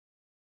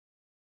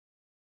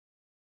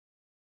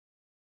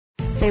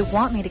They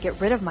want me to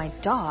get rid of my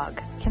dog.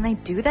 Can they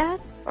do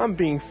that? I'm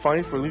being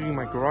fined for leaving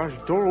my garage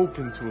door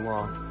open too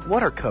long.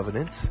 What are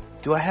covenants?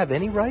 Do I have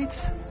any rights?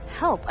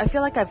 Help, I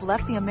feel like I've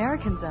left the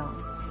American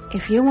zone.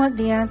 If you want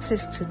the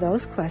answers to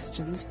those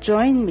questions,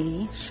 join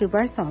me, Sue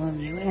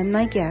Bartholomew, and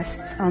my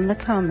guests on the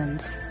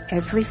Commons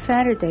every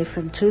Saturday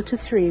from 2 to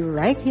 3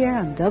 right here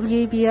on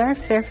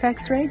WEBR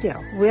Fairfax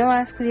Radio. We'll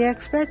ask the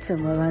experts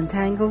and we'll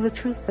untangle the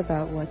truth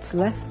about what's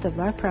left of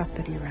our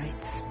property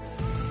rights.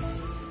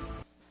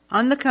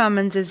 On the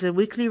Commons is a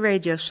weekly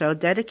radio show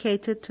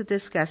dedicated to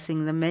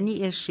discussing the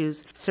many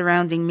issues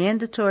surrounding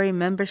mandatory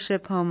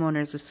membership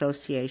homeowners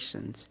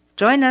associations.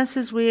 Join us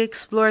as we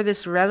explore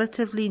this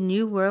relatively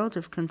new world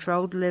of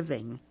controlled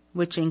living,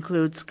 which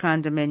includes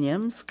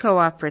condominiums,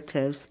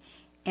 cooperatives,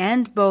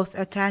 and both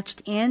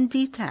attached and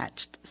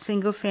detached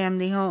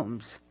single-family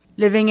homes.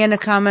 Living in a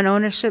common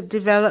ownership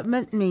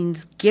development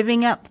means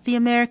giving up the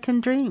American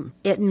dream.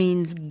 It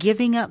means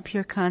giving up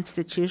your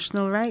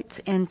constitutional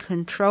rights and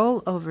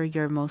control over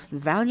your most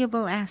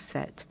valuable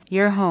asset,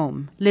 your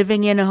home.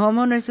 Living in a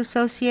homeowners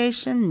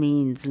association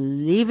means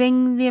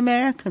leaving the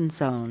American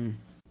zone.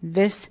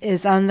 This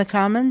is On the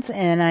Commons,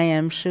 and I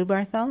am Sue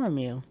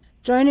Bartholomew.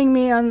 Joining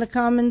me on the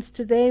Commons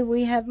today,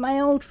 we have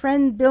my old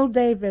friend Bill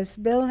Davis.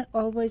 Bill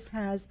always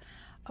has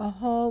a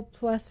whole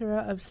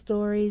plethora of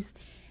stories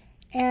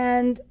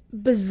and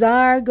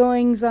bizarre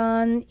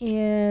goings-on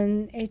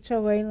in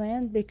HOA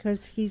land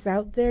because he's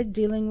out there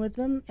dealing with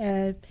them.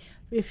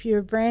 If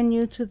you're brand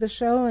new to the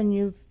show and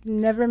you've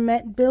never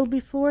met Bill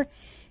before,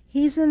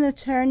 he's an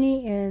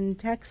attorney in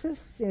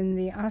Texas, in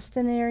the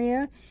Austin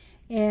area,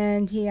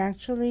 and he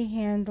actually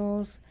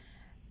handles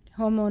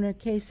homeowner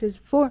cases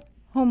for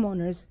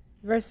homeowners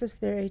versus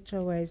their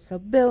HOAs. So,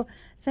 Bill,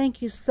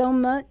 thank you so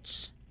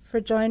much for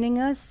joining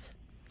us.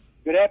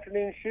 Good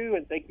afternoon, Sue,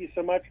 and thank you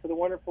so much for the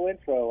wonderful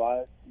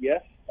intro.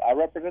 Yes, I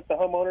represent the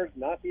homeowners,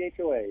 not the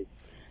HOAs.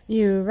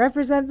 You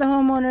represent the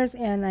homeowners,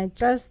 and I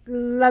just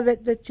love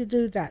it that you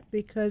do that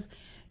because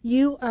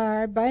you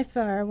are by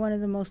far one of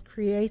the most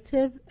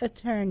creative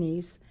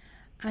attorneys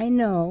I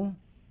know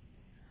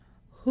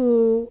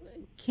who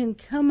can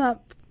come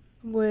up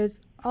with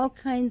all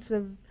kinds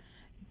of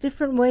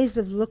different ways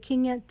of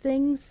looking at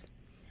things,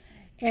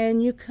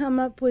 and you come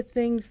up with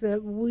things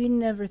that we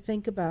never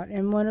think about.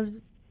 And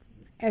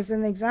as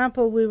an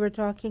example, we were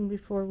talking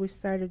before we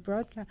started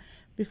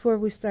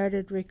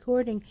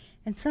recording,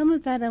 and some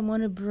of that I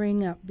want to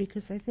bring up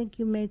because I think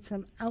you made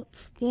some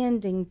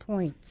outstanding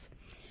points.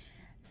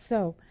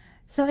 So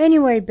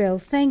anyway, Bill,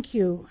 thank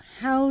you.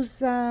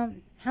 How's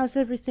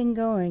everything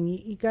going?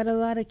 You got a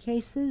lot of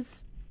cases?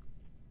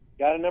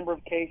 Got a number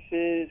of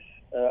cases,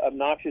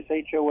 obnoxious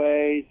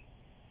HOAs,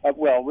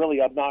 really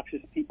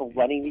obnoxious people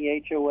running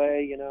the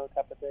HOA,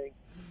 type of thing.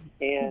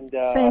 And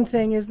same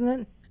thing, isn't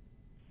it?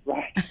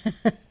 Right.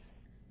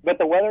 But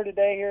the weather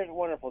today here is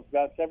wonderful. It's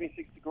about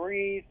 76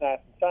 degrees, nice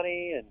and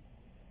sunny, and,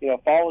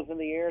 fall is in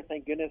the air.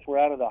 Thank goodness we're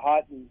out of the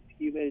hot and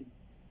humid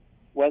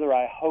weather,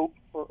 I hope,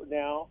 for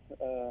now.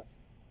 So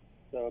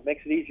it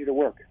makes it easier to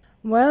work.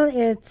 Well,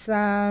 it's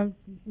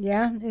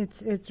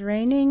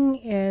raining.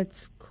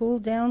 It's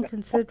cooled down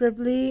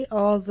considerably.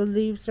 All the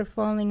leaves are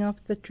falling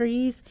off the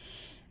trees,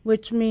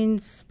 which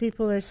means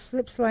people are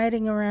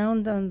sliding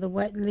around on the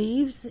wet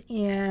leaves.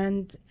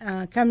 And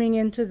coming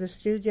into the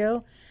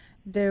studio,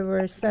 there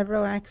were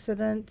several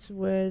accidents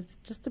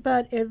with just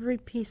about every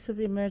piece of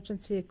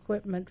emergency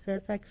equipment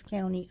Fairfax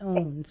County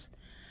owns,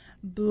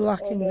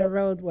 blocking the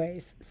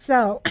roadways.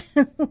 So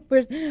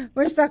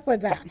we're stuck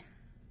with that.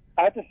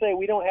 I have to say,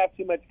 we don't have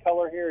too much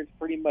color here. It's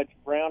pretty much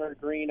brown or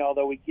green,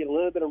 although we get a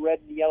little bit of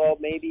red and yellow,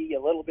 maybe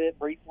a little bit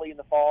briefly in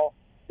the fall,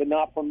 but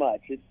not for much.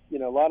 It's, a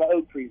lot of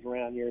oak trees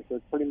around here, so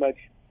it's pretty much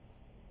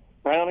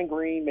brown and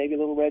green, maybe a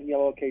little red and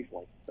yellow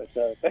occasionally. But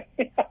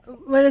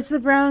well, it's the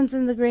browns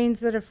and the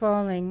greens that are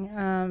falling.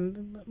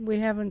 We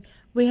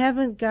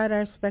haven't got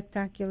our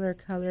spectacular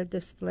color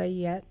display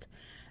yet.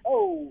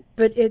 Oh.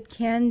 But it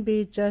can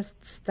be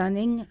just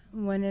stunning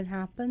when it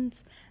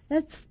happens.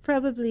 That's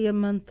probably a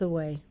month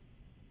away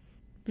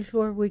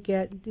before we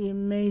get the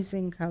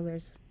amazing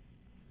colors.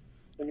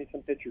 Send me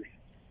some pictures.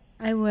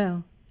 I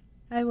will.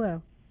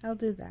 I'll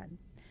do that.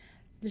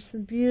 There's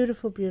some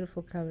beautiful,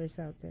 beautiful colors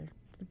out there.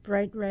 The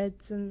bright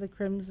reds and the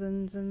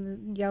crimsons and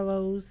the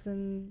yellows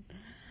and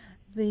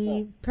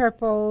the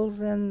purples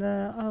and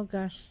oh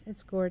gosh,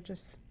 it's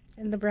gorgeous.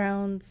 And the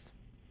browns,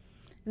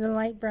 and the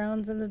light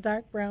browns and the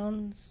dark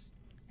browns,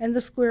 and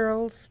the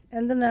squirrels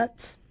and the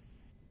nuts.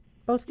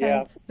 Both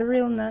kinds. The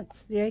real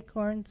nuts, the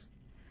acorns.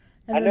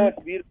 I know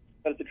it's beautiful.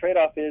 But the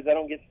trade-off is I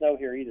don't get snow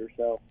here either,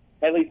 so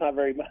at least not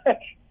very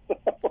much.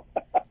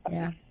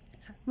 Yeah.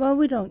 Well,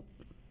 we don't.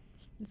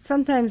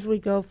 Sometimes we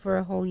go for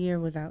a whole year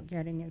without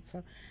getting it,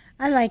 so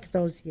I like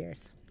those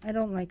years. I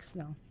don't like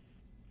snow.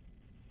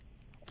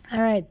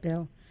 All right,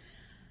 Bill.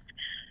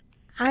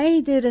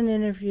 I did an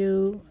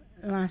interview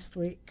last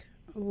week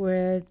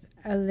with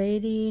a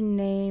lady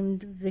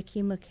named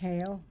Vicki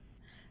McHale.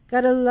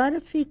 Got a lot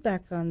of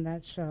feedback on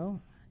that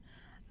show,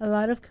 a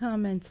lot of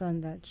comments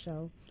on that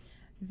show.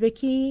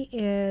 Vicki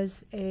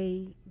is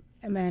a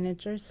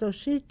manager, so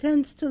she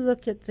tends to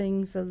look at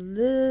things a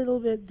little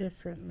bit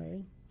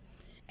differently,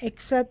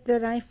 except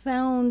that I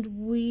found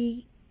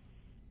we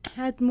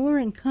had more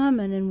in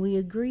common and we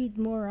agreed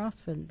more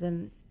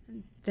often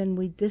than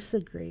we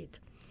disagreed.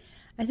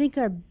 I think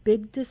our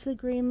big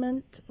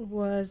disagreement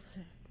was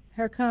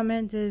her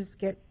comment is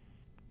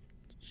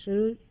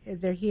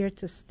they're here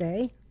to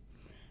stay.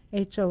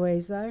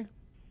 HOAs are.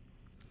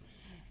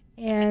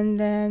 And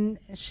then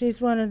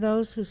she's one of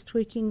those who's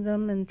tweaking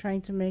them and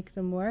trying to make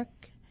them work.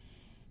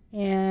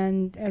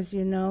 And as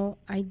you know,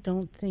 I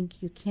don't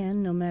think you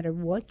can, no matter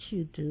what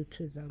you do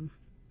to them,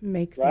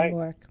 make them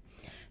work.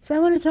 So I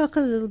want to talk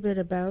a little bit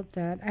about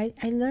that.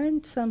 I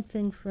learned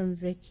something from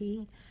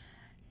Vicki,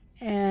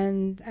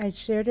 and I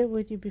shared it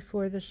with you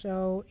before the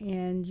show,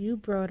 and you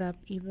brought up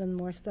even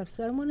more stuff.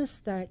 So I want to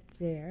start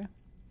there.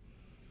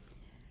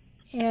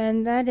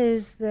 And that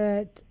is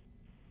that,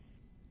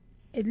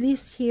 at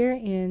least here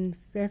in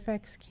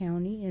Fairfax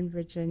County in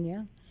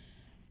Virginia,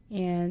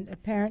 and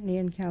apparently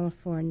in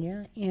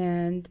California,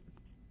 and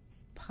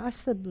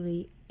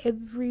possibly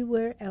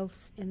everywhere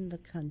else in the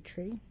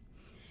country,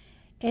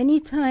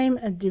 anytime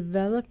a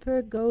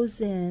developer goes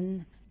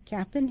in,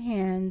 cap in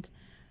hand,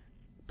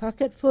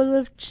 pocket full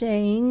of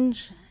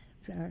change,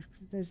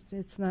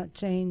 it's not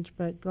change,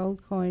 but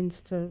gold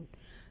coins to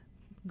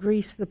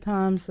grease the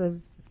palms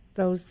of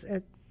those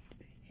at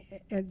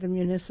the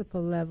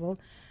municipal level,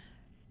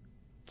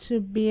 to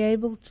be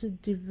able to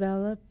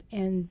develop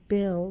and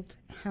build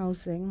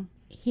housing,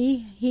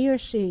 he or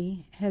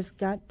she has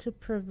got to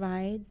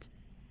provide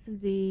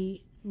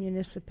the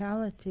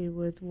municipality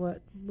with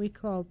what we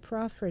call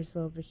proffers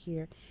over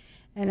here,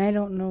 and I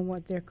don't know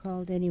what they're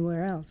called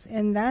anywhere else.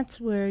 And that's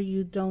where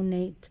you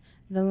donate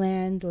the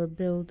land or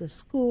build a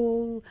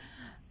school,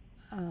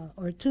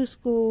 or two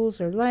schools,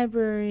 or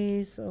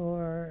libraries,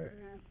 or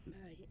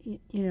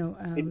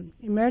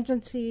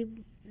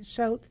emergency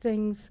shelter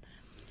things.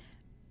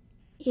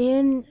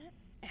 In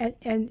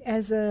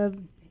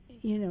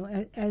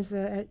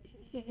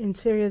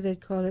Syria they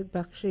call it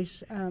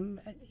bakshish,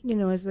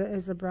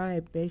 as a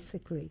bribe,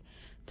 basically,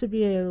 to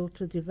be able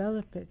to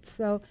develop it.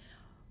 So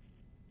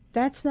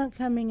that's not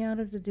coming out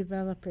of the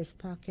developer's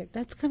pocket.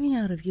 That's coming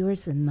out of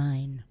yours and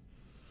mine.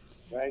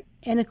 Right.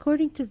 And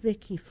according to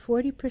Vicki,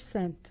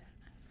 40%,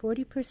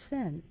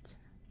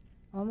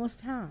 almost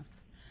half,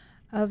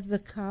 of the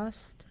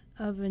cost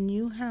of a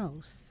new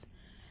house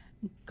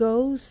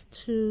goes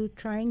to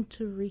trying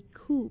to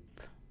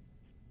recoup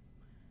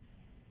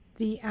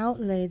the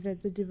outlay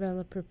that the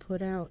developer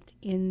put out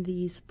in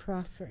these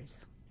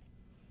proffers.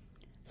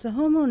 So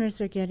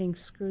homeowners are getting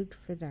screwed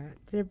for that.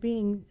 They're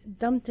being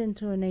dumped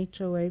into an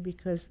HOA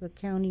because the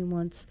county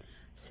wants,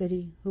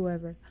 city,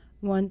 whoever,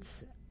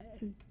 wants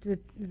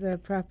the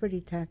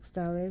property tax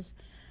dollars.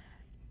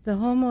 The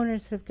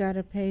homeowners have got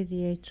to pay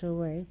the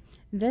HOA.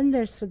 Then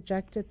they're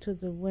subjected to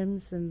the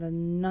whims and the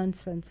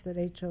nonsense that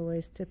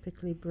HOAs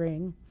typically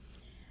bring.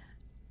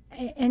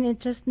 And it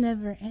just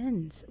never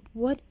ends.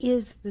 What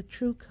is the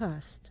true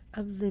cost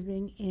of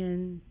living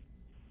in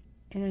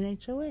an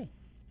HOA?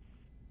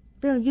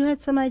 Bill, you had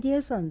some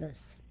ideas on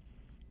this.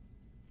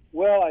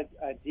 Well, I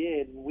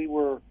did. We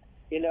were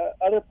in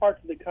other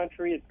parts of the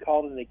country. It's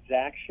called an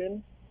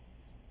exaction,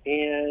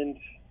 and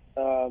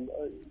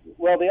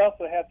they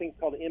also have things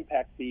called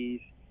impact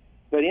fees.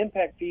 But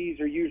impact fees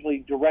are usually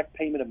direct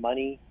payment of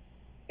money,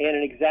 and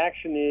an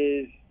exaction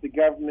is the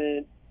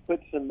government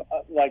puts some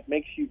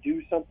makes you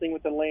do something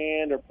with the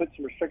land, or puts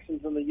some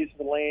restrictions on the use of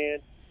the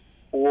land,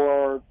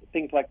 or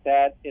things like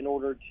that in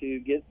order to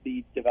get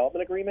the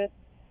development agreement.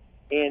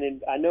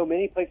 And I know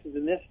many places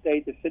in this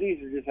state, the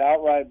cities are just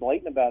outright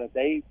blatant about it.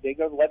 They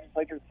go to the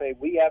legislature and say,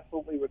 we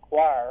absolutely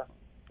require,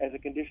 as a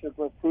condition of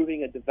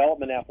approving a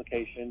development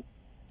application,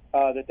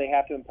 that they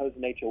have to impose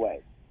an HOA.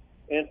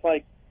 And it's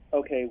like,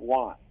 okay,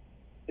 why?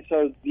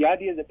 So the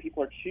idea that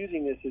people are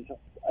choosing this is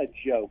a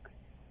joke.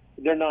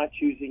 They're not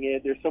choosing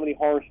it. There's so many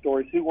horror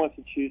stories. Who wants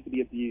to choose to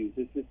be abused?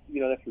 It's just,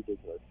 that's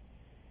ridiculous.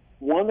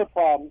 One of the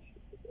problems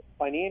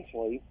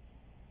financially,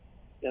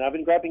 and I've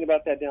been griping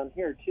about that down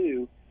here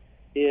too,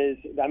 is,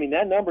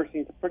 that number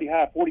seems pretty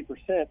high,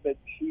 40%, but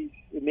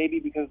it may be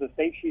because of the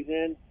state she's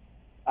in.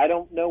 I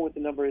don't know what the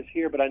number is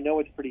here, but I know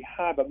it's pretty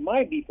high. But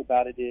my beef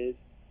about it is,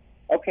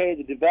 okay,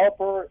 the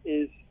developer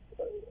is,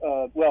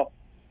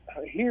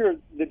 here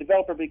the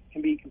developer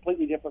can be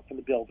completely different from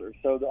the builder.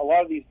 So a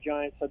lot of these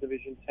giant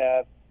subdivisions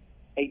have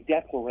a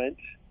declarant,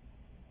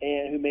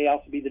 and who may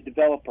also be the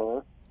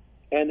developer,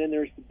 and then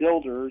there's the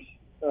builders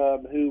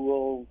who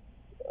will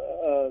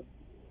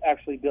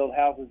actually build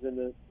houses in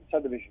the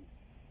subdivision.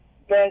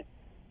 But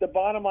the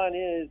bottom line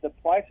is the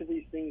price of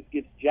these things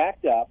gets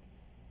jacked up,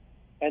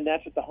 and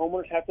that's what the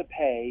homeowners have to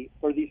pay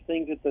for these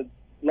things that the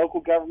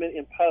local government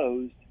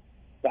imposed.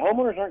 The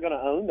homeowners aren't going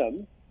to own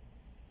them,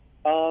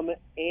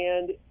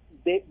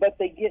 but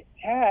they get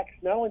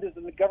taxed. Not only does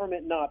the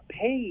government not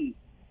pay,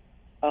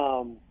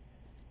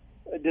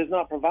 does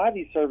not provide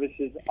these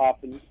services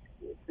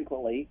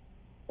frequently,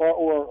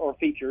 or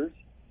features.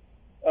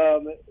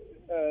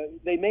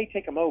 They may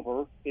take them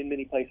over in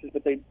many places,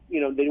 but they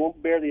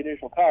won't bear the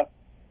additional cost.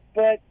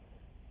 But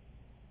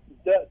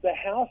the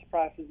house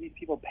prices these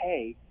people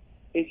pay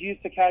is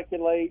used to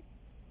calculate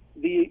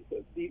the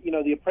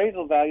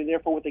appraisal value,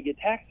 therefore what they get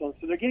taxed on.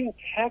 So they're getting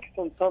taxed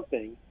on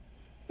something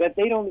that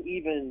they don't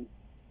even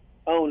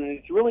own, and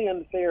it's really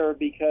unfair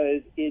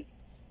because it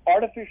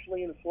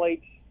artificially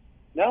inflates.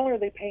 Not only are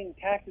they paying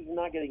taxes and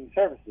not getting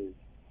services,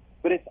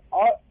 but it's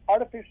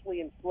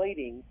artificially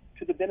inflating,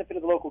 to the benefit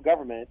of the local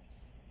government,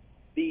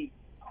 the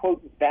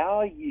quote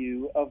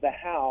value of the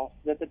house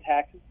that the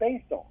tax is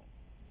based on.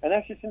 And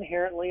that's just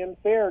inherently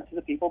unfair to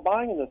the people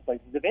buying in those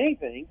places. If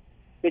anything,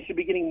 they should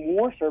be getting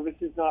more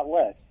services, not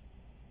less.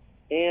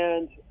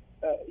 And,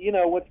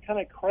 what's kind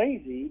of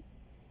crazy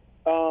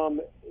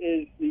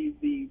is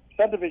the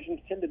subdivisions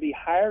tend to be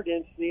higher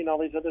density and all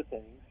these other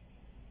things.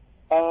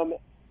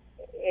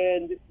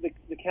 And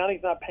the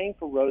county's not paying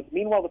for roads.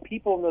 Meanwhile, the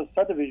people in those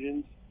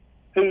subdivisions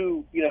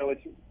who,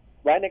 it's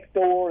right next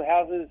door,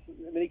 houses,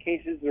 in many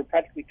cases, they're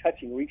practically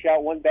touching. Reach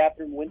out one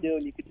bathroom window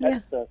and you can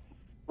touch the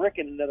brick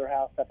in another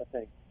house type of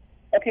thing.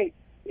 Okay,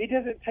 it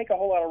doesn't take a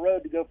whole lot of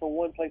road to go from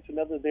one place to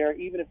another there,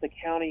 even if the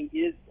county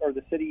is or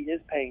the city is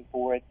paying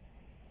for it.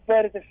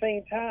 But at the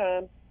same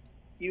time,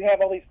 you have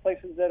all these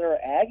places that are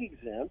ag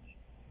exempt,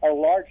 are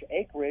large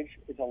acreage.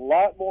 It's a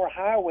lot more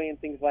highway and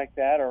things like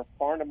that, or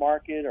farm to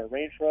market or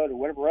ranch road or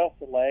whatever else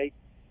to lay,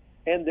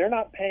 and they're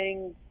not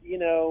paying,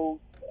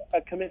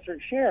 a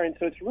commensurate share. And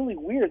so it's really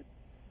weird.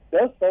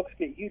 Those folks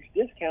get huge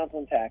discounts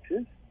on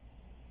taxes.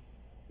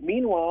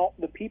 Meanwhile,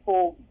 the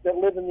people that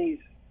live in these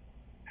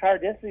higher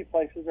density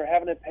places are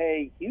having to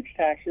pay huge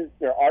taxes.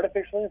 They're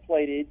artificially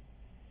inflated,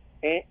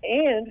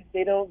 and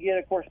they don't get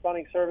a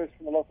corresponding service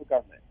from the local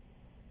government.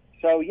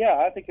 So yeah,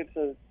 I think it's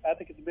a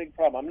big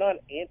problem. I'm not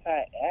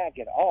anti-ag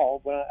at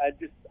all, but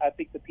I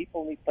think the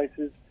people in these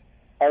places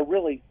are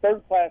really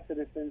third-class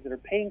citizens that are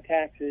paying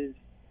taxes,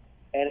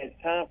 and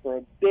it's time for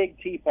a big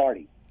tea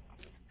party.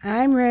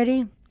 I'm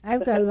ready.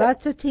 I've got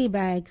lots of tea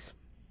bags.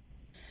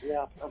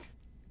 Yeah,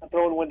 I'm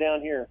throwing one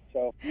down here.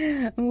 So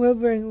we'll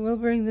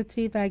bring the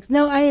tea bags.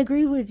 No, I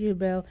agree with you,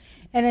 Bill,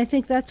 and I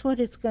think that's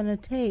what it's going to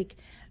take.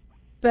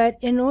 But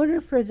in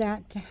order for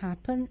that to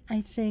happen,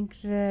 I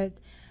think that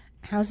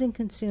housing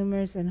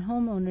consumers and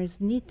homeowners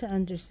need to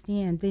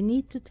understand. They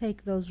need to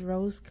take those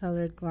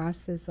rose-colored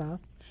glasses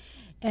off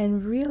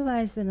and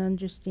realize and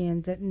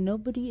understand that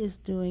nobody is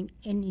doing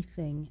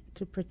anything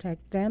to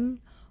protect them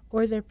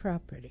or their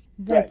property.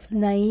 That's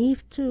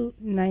naive to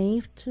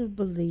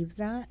believe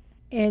that.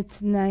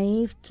 It's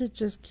naive to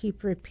just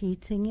keep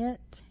repeating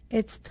it.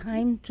 It's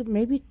time to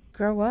maybe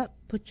grow up,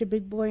 put your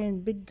big boy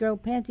and big girl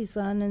panties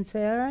on and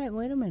say, all right,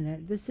 wait a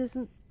minute, this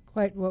isn't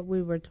quite what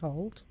we were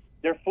told.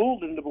 They're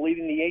fooled into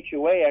believing the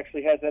HOA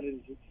actually has that as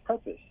its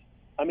purpose.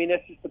 I mean,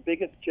 that's just the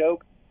biggest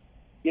joke.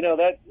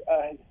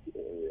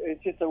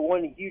 It's just a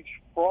one huge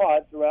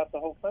fraud throughout the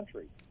whole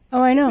country.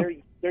 Oh, I know.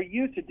 They're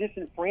used to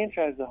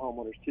disenfranchise the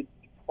homeowners, to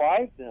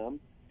deprive them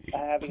of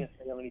having a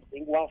say on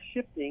anything, while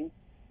shifting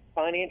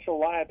financial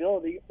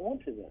liability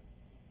onto them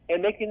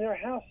and making their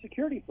house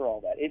security for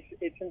all that.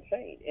 It's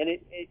insane. And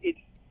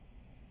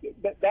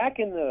but back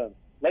in the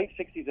late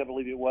 60s, I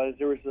believe it was,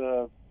 there was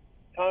a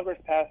Congress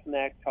passed an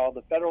act called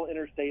the Federal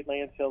Interstate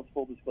Land Sales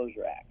Full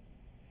Disclosure Act.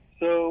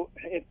 So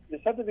if the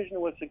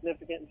subdivision was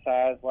significant in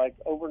size, like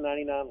over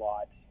 99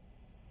 lots,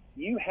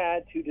 you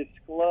had to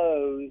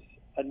disclose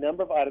a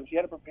number of items. You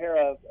had to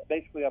prepare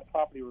basically a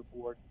property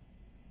report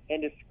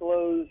and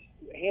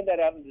hand that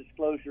out in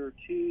disclosure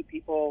to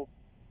people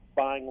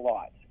buying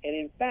lots. And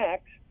in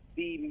fact,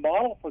 the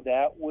model for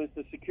that was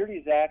the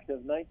Securities Act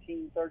of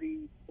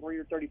 1933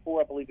 or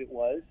 34, I believe it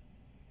was.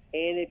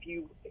 And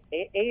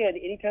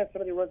anytime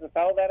somebody runs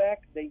afoul of that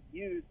act, they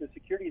use the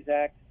Securities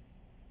Act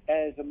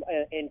as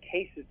in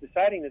cases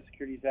deciding the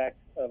Securities Act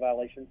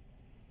violations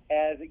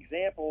as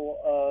example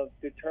of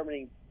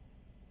determining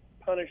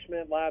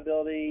punishment,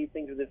 liability,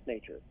 things of this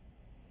nature.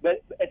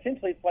 But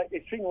essentially,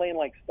 it's treating land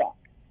like stock.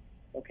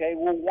 Okay,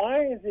 well,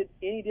 why is it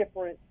any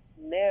different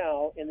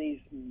now in these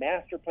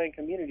master plan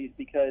communities?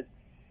 Because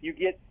you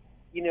get,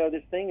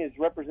 this thing is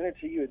represented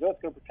to you as,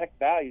 it's going to protect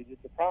values,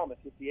 it's a promise,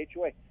 it's the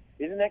HOA.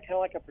 Isn't that kind of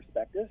like a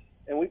prospectus?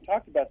 And we've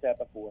talked about that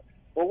before.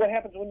 Well, what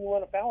happens when you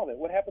run afoul of it?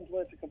 What happens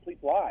when it's a complete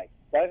lie?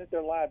 Why is it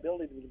their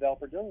liability to the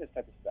developer doing this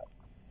type of stuff?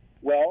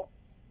 Well,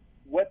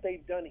 what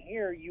they've done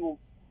here,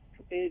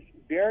 is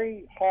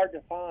very hard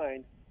to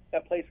find a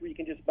place where you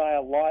can just buy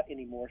a lot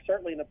anymore,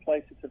 certainly in a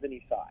place that's of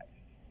any size,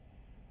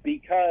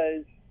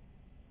 because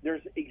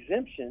there's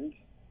exemptions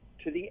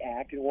to the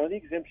act, and one of the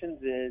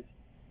exemptions is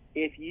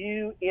if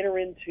you enter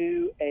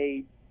into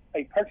a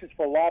purchase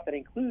for a lot that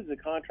includes a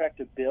contract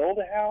to build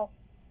a house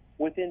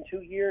within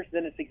 2 years,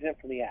 then it's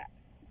exempt from the act.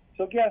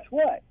 So guess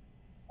what?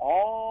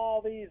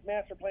 All these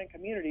master plan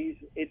communities,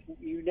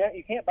 you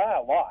can't buy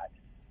a lot.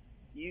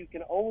 You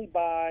can only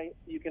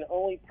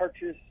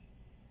purchase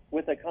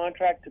with a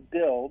contract to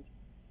build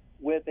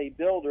with a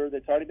builder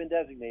that's already been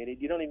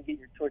designated. You don't even get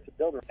your choice of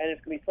builder, and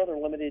it's going to be further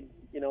limited,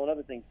 and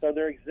other things. So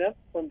they're exempt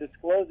from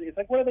disclosing. It's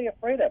like, what are they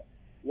afraid of?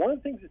 One of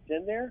the things that's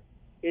in there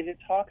is it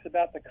talks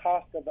about the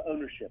cost of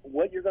ownership,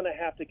 what you're going to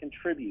have to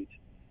contribute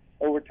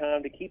over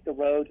time to keep the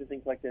roads and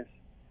things like this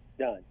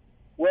done.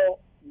 Well,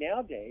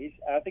 nowadays,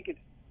 I think it's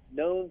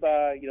known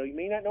by, you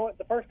may not know it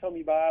the first home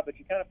you buy, but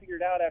you kind of figure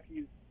it out after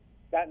you've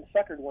gotten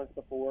suckered once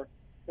before.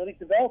 These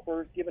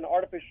developers give an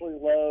artificially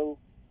low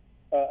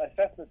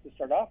assessments to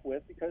start off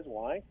with, because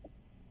why?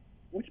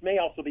 Which may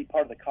also be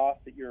part of the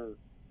cost that your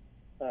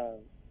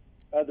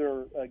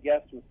other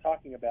guest was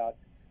talking about.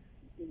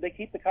 They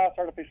keep the cost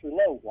artificially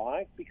low.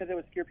 Why? Because it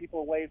would scare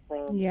people away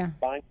from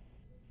buying.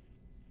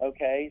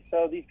 Okay,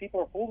 so these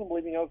people are fooled into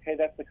believing, okay,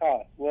 that's the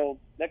cost. Well,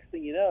 next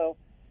thing you know,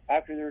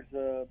 after there's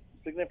a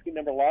significant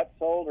number of lots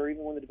sold, or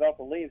even when the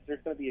developer leaves,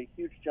 there's going to be a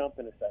huge jump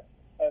in assessment.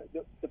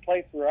 The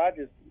place where I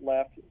just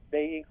left,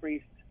 they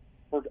increased,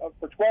 for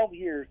 12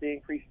 years, they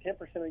increased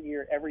 10% a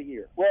year every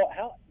year. Well,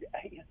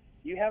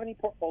 do you have any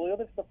portfolio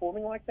that's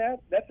performing like that?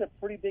 That's a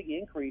pretty big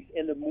increase,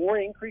 and the more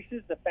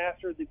increases, the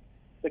faster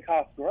the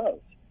cost grows.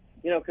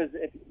 Because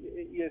if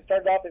you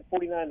started off at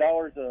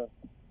 $49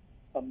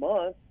 a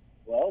month,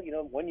 well,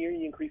 1 year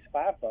you increase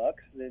 $5,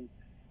 then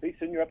pretty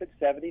soon you're up at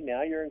 $70.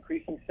 Now you're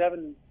increasing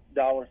 $7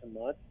 a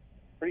month.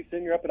 Pretty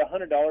soon you're up at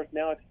 $100.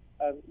 Now it's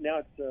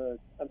going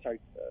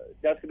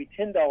to be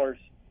 $10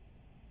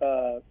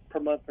 per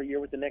month per year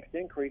with the next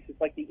increase. It's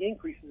like the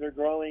increases are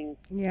growing.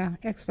 Yeah,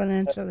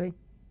 exponentially.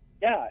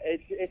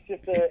 It's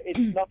just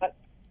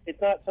it's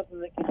not something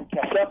that can be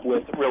kept up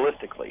with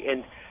realistically.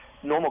 And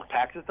normal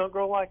taxes don't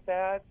grow like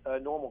that.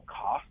 Normal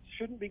costs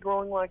shouldn't be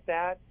growing like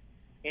that.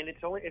 And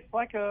it's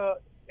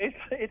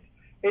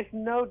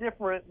no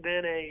different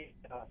than a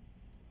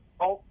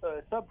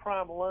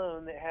subprime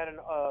loan that had an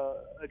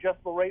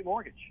adjustable rate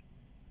mortgage.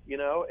 You're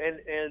going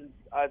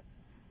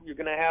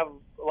to have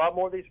a lot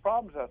more of these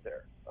problems out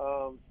there,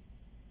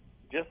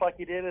 just like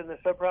you did in the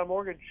subprime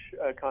mortgage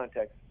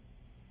context.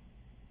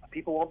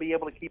 People won't be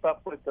able to keep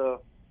up with the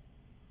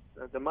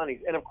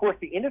monies. And, of course,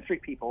 the industry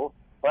people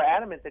are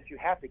adamant that you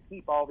have to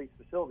keep all these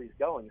facilities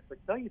going. It's like,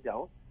 no, you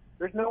don't.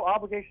 There's no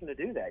obligation to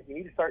do that. You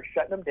need to start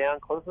shutting them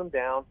down, closing them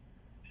down,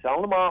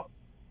 selling them off,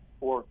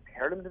 or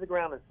tear them to the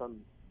ground in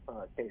some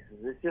cases.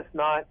 It's just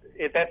not –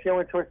 if that's the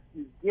only choice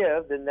you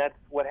give, then that's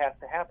what has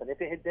to happen. If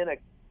it had been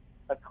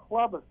a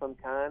club of some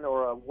kind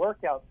or a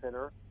workout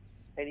center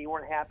and you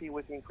weren't happy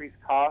with the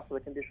increased cost or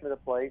the condition of the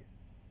place,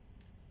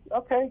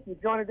 okay, you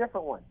join a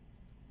different one.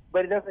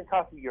 But it doesn't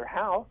cost you your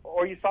house,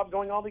 or you stop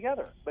going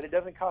altogether. But it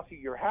doesn't cost you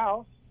your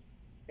house,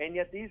 and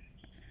yet these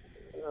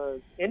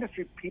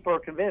industry people are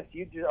convinced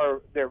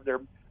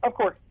they're of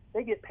course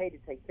they get paid to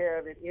take care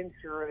of it,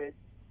 insure it,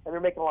 and they're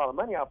making a lot of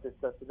money off this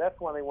stuff. So that's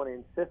why they want to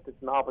insist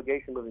it's an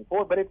obligation moving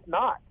forward. But it's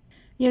not.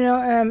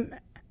 I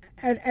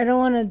don't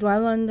want to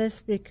dwell on this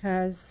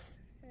because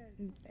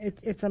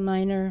it's a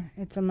minor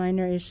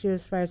issue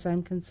as far as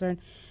I'm concerned.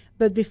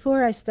 But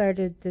before I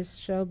started this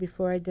show,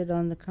 before I did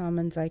On the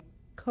Commons, I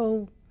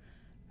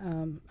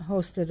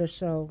hosted a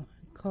show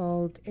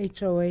called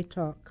HOA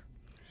Talk,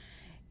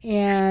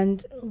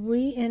 and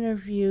we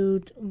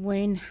interviewed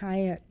Wayne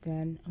Hyatt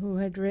then, who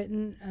had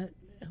written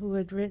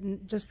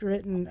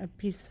a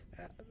piece,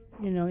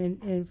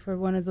 for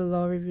one of the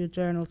law review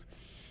journals,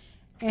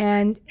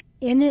 and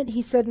in it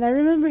he said, and I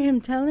remember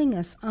him telling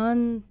us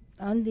on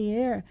the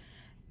air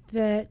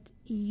that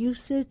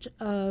usage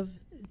of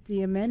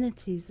the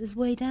amenities is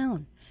way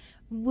down.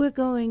 We're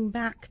going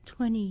back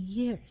 20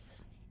 years.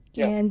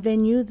 Yeah. And they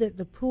knew that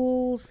the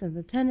pools and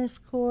the tennis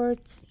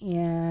courts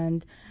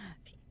and,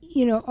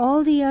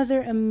 all the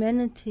other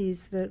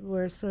amenities that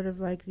were sort of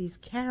like these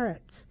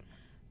carrots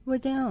were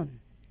down.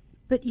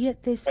 But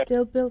yet they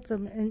still built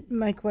them. And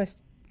my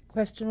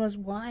question was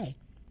why?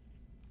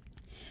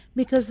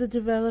 Because the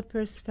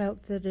developers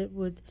felt that it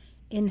would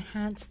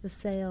enhance the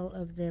sale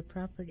of their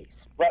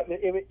properties. Right.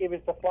 It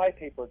was the fly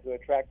paper to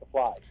attract the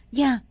flies.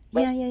 Yeah.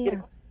 Look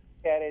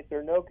at it.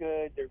 They're no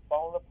good. They're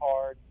falling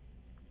apart.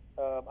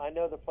 I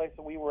know the place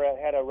that we were at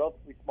had a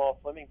relatively small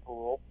swimming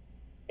pool,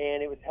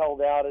 and it was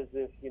held out as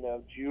this,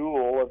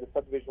 jewel of the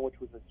subdivision, which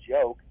was a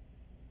joke.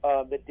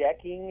 The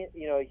decking,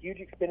 huge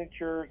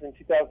expenditures in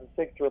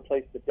 2006 to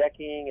replace the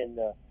decking and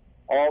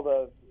all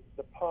the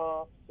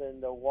pumps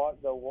and the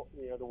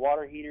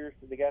water heaters,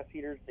 the gas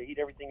heaters to heat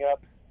everything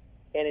up,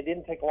 and it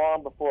didn't take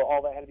long before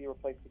all that had to be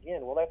replaced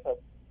again. Well, that's a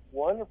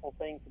wonderful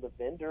thing for the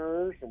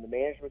vendors and the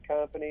management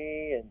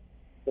company and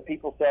the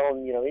people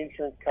selling,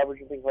 insurance coverage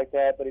and things like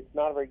that, but it's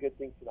not a very good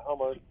thing for the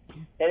homeowners.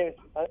 And it's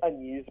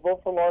unusable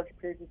for large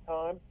periods of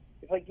time.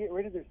 It's like, get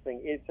rid of this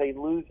thing. It's a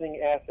losing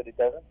asset. It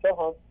doesn't sell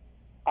homes.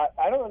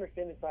 I don't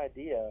understand this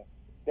idea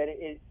that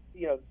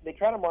they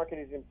try to market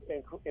it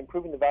as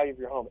improving the value of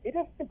your home. It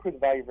doesn't improve the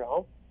value of your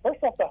home.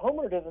 First off, the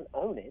homeowner doesn't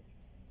own it,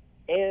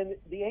 and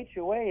the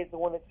HOA is the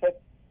one that sets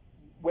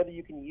whether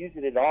you can use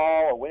it at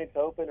all or when it's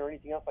open or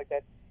anything else like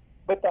that.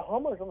 But the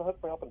homeowner's on the hook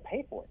for helping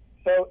pay for it.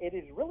 So it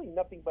is really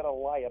nothing but a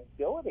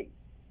liability.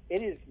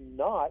 It is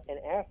not an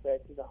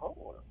asset to the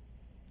homeowner.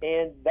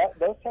 And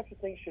those types of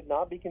things should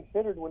not be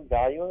considered when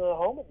valuing a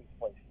home in these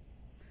places.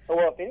 So,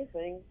 well, if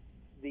anything,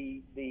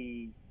 the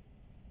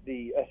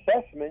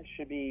assessment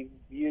should be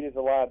viewed as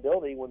a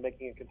liability when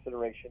making a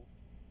consideration.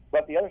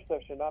 But the other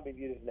stuff should not be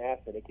viewed as an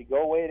asset. It could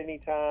go away at any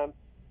time.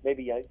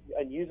 maybe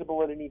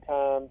unusable at any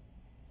time.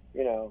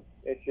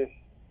 It's just.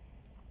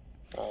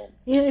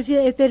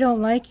 If they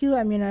don't like you,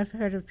 I mean, I've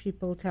heard of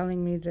people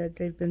telling me that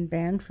they've been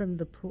banned from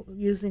the pool,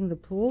 using the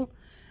pool,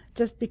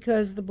 just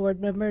because the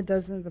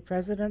the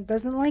president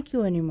doesn't like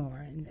you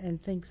anymore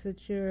and thinks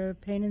that you're a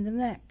pain in the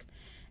neck,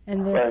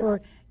 and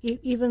therefore,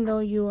 even though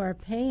you are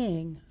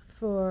paying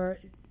for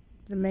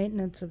the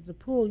maintenance of the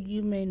pool,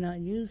 you may not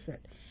use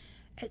it.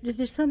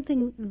 There's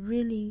something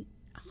really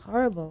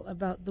horrible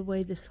about the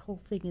way this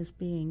whole thing is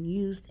being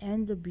used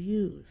and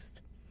abused.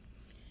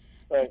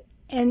 Right.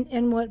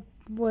 And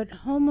what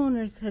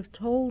homeowners have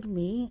told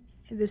me,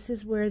 this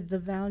is where the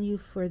value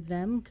for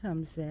them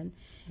comes in,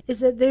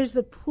 is that there's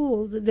a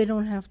pool that they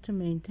don't have to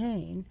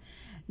maintain,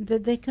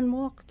 that they can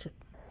walk to.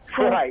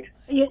 So, right.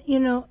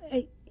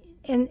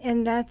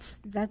 And that's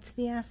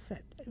the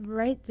asset.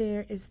 Right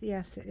there is the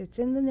asset. It's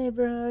in the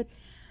neighborhood.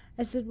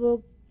 I said,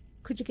 well,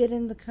 could you get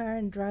in the car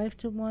and drive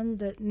to one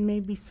that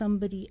maybe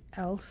somebody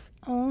else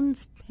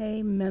owns,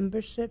 pay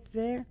membership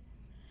there,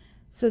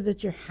 so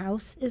that your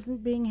house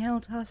isn't being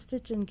held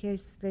hostage in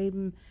case they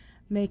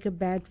make a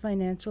bad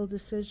financial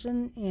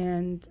decision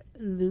and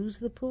lose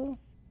the pool?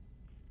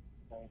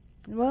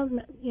 Well,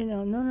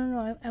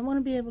 no. I want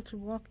to be able to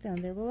walk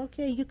down there. Well,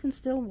 okay, you can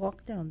still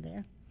walk down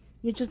there.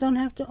 You just don't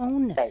have to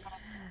own it. Right.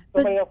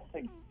 But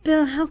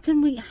Bill, how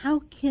can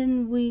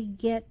we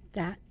get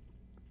that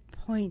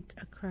point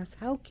across?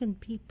 How can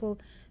people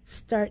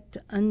start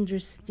to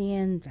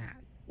understand that?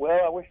 Well,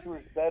 I wish there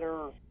was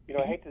better.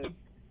 I hate to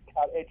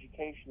tout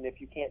education if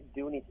you can't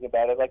do anything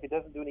about it. Like, it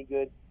doesn't do any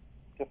good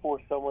to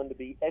force someone to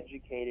be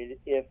educated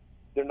if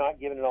they're not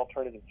given an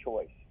alternative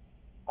choice.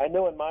 I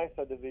know in my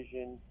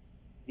subdivision,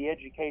 the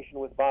education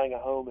was buying a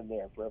home in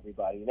there for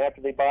everybody. And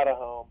after they bought a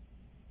home,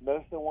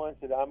 most of the ones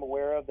that I'm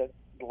aware of that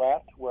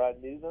left where I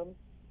knew them,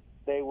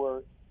 they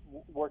were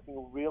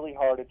working really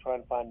hard to try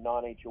and find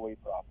non-HOA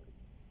property.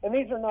 And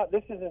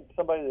this isn't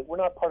somebody that, we're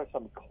not part of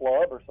some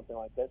club or something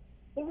like that.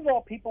 This is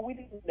all people, we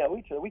didn't know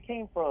each other. We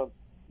came from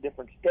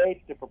different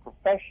states, different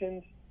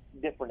professions,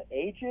 different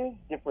ages,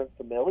 different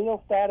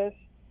familial status,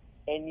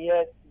 and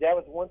yet that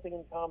was one thing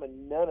in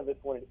common. None of us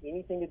wanted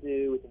anything to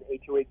do with an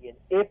HOA again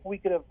if we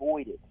could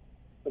avoid it.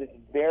 But it's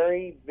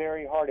very,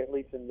 very hard, at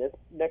least in this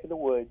neck of the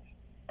woods,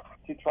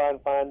 to try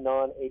and find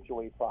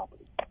non-HOA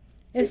property.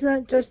 It's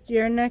not just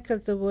your neck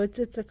of the woods,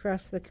 it's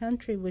across the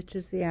country, which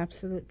is the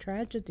absolute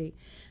tragedy.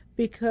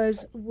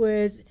 Because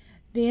with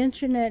the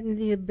internet and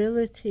the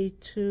ability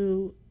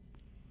to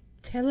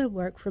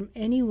telework from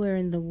anywhere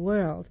in the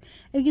world,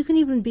 and you can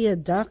even be a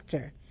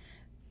doctor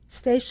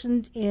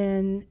stationed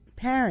in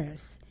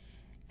Paris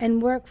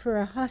and work for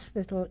a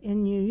hospital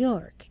in New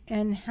York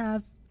and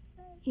have,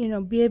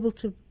 be able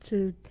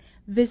to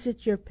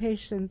visit your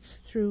patients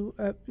through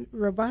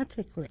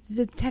robotically.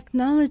 The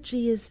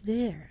technology is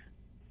there.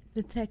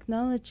 The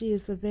technology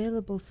is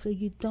available, so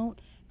you don't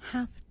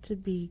have to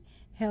be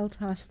held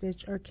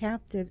hostage or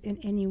captive in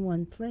any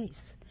one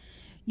place.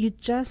 You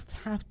just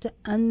have to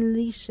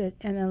unleash it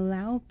and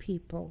allow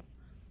people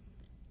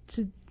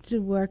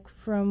to work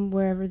from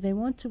wherever they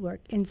want to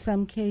work. In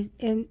some case,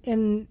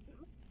 in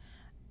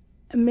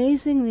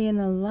amazingly, in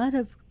a lot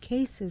of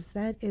cases,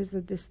 that is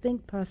a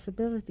distinct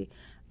possibility.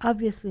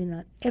 Obviously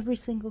not every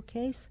single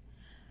case,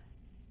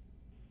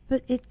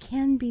 but it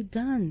can be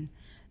done.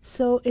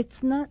 So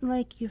it's not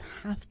like you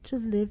have to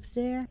live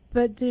there,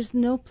 but there's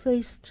no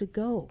place to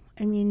go.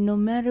 I mean, no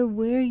matter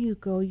where you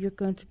go, you're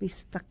going to be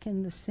stuck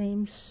in the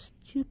same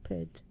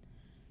stupid,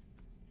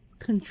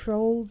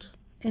 controlled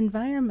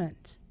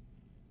environment.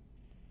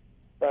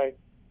 Right.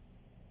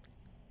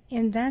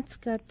 And that's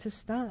got to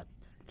stop.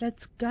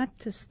 That's got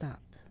to stop.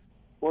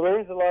 Well, there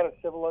is a lot of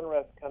civil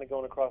unrest kind of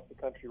going across the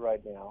country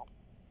right now.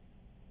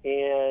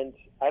 And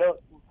I don't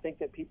think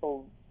that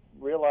people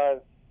realize,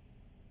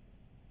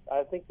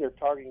 I think they're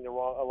targeting a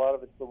lot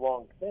of it's the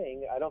wrong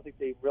thing. I don't think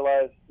they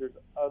realize there's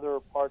other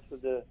parts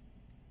of the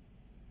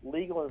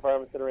legal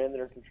environment that are in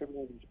that are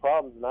contributing to these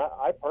problems. And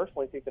I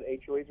personally think that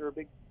HOAs are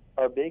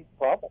a big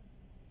problem.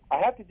 I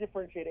have to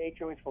differentiate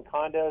HOAs from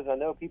condos. I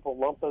know people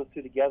lump those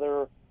two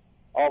together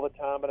all the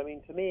time, but I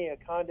mean, to me, a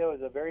condo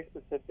is a very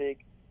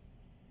specific,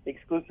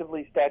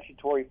 exclusively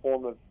statutory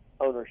form of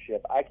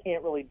ownership. I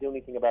can't really do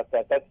anything about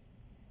that.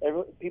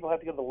 People have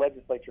to go to the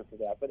legislature for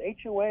that. But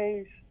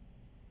HOAs,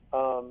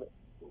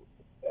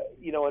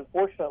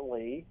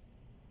 unfortunately,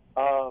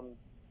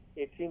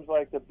 it seems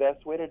like the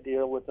best way to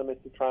deal with them is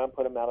to try and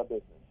put them out of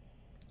business.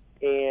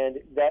 And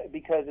that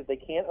because if they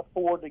can't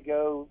afford to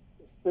go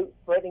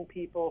threatening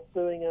people,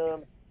 suing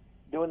them,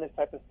 doing this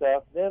type of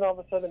stuff, then all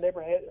of a sudden the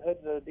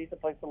neighborhood's a decent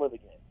place to live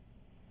again.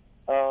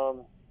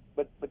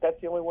 But that's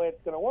the only way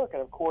it's going to work.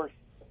 And of course,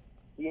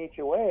 the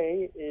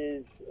HOA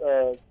is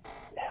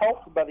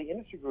helped by the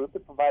industry group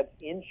that provides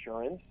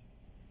insurance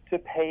to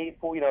pay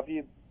for, if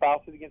you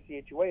file suit against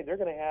the HOA, they're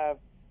going to have,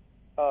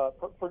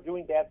 for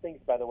doing bad things,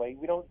 by the way.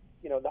 We don't,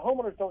 the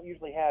homeowners don't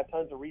usually have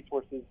tons of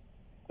resources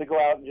to go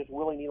out and just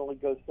willy-nilly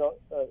go to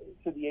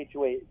the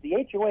HOA.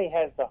 The HOA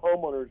has the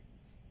homeowners'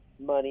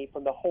 money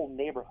from the whole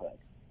neighborhood.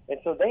 And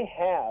so they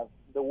have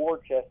the war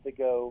chest to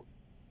go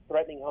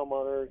threatening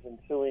homeowners and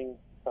suing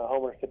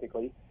homeowners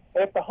typically.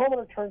 And if the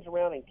homeowner turns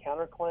around and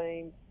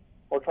counterclaims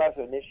or tries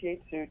to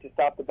initiate suit to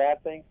stop the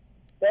bad things,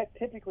 that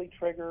typically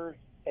triggers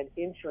an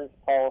insurance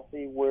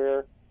policy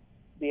where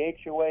the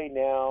HOA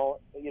now,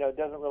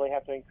 doesn't really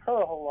have to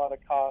incur a whole lot of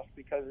cost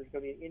because there's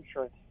going to be an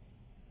insurance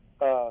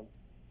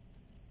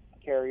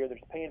carrier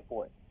that's paying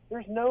for it.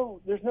 There's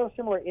no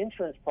similar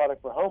insurance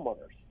product for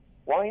homeowners.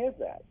 Why is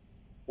that?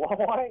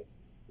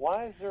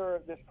 Why is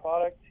there this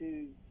product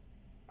to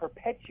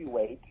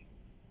perpetuate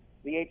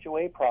the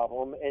HOA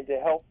problem and to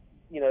help?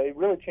 It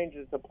really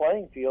changes the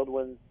playing field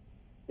when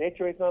the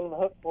HOA is not on the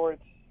hook for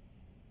its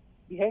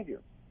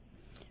behavior.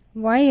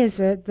 Why is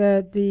it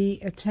that the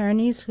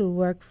attorneys who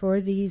work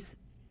for these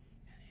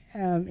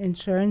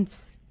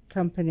insurance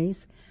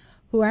companies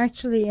who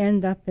actually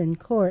end up in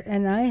court,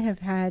 and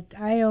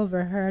I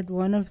overheard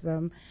one of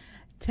them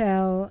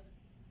tell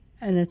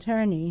an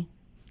attorney,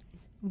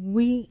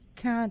 we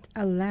can't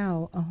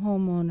allow a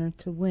homeowner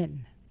to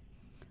win.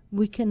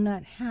 We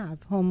cannot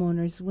have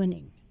homeowners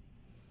winning.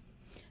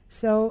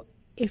 So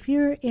if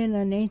you're in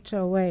an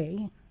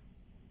HOA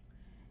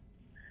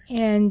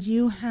and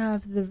you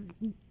have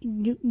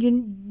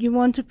you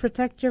want to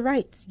protect your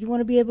rights, you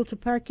want to be able to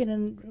park in,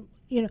 and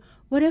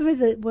whatever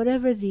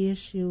the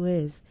issue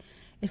is,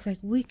 it's like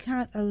we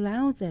can't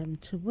allow them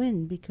to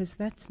win because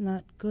that's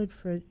not good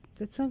for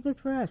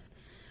us.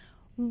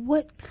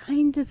 What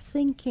kind of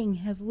thinking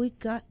have we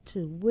got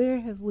to? Where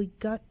have we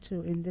got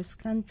to in this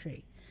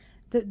country?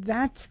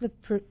 That's the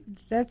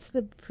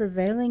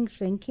prevailing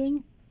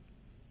thinking,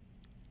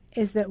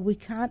 is that we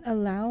can't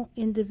allow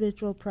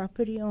individual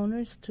property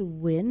owners to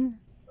win?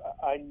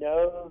 I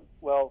know,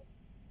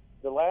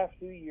 the last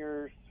few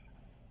years,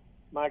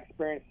 my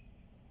experience,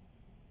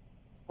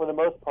 for the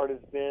most part, has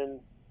been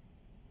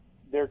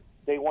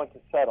they want to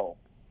settle,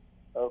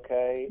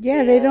 okay?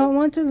 Yeah, they don't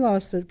want a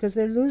lawsuit because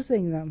they're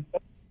losing them.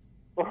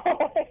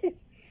 Right?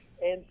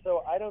 And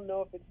so I don't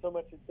know if it's so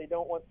much that they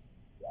don't want,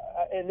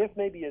 and this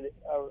may be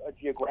a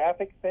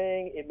geographic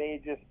thing. It may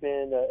have just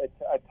been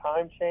a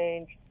time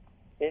change.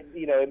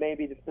 It may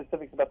be the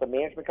specifics about the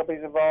management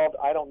companies involved.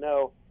 I don't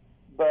know.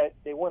 But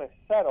they want to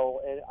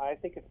settle, and I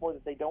think it's more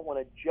that they don't want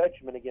a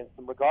judgment against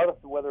them, regardless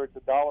of whether it's a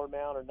dollar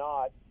amount or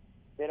not.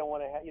 They don't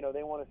want to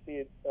they want to see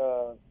it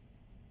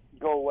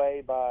go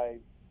away by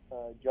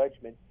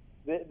judgment.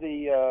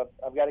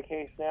 I've got a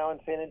case now in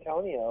San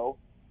Antonio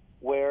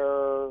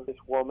where this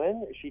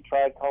woman, she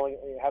tried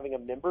having a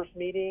members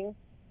meeting.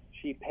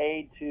 She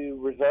paid to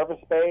reserve a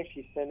space.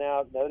 She sent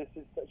out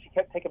notices. She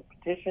kept taking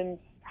petitions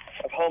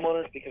of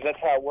homeowners because that's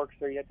how it works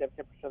there. You have to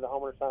have 10% of the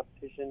homeowners sign a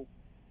petition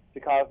to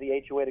cause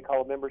the HOA to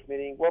call a members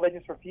meeting. Well, they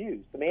just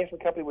refused. The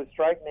management company would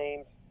strike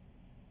names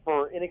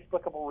for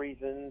inexplicable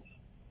reasons,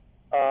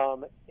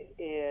 or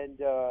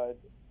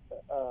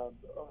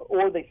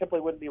they simply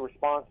wouldn't be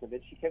responsive.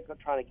 And she kept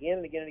trying again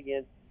and again and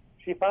again.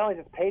 She finally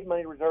just paid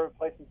money to reserve a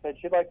place and said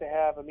she'd like to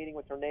have a meeting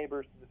with her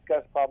neighbors to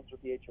discuss problems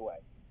with the HOA.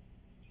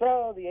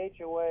 So the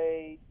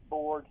HOA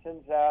board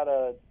sends out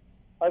a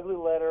ugly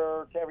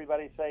letter to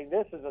everybody saying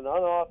this is an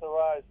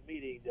unauthorized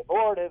meeting. The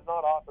board has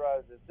not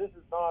authorized this. This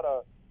is not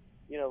a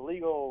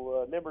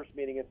legal members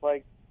meeting. It's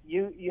like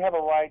you have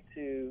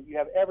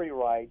every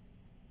right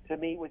to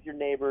meet with your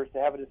neighbors, to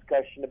have a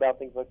discussion about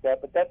things like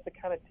that. But that's the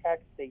kind of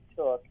tactic they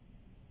took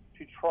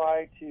to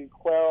try to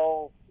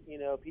quell,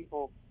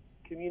 people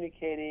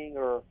communicating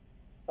or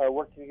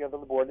working together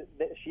on the board.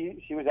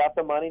 She was out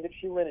the money that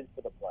she rented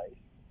for the place.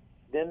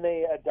 Then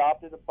they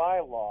adopted a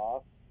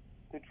bylaw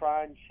to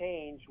try and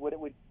change what it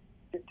would,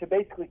 to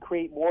basically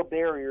create more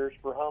barriers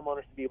for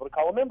homeowners to be able to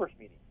call a members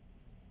meeting.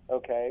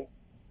 Okay?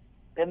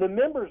 And the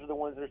members are the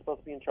ones that are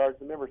supposed to be in charge of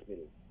the members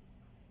meeting.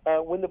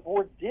 When the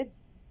board did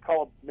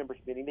call a members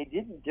meeting, they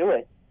didn't do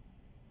it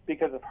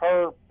because of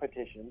her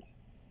petitions.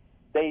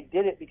 They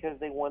did it because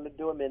they wanted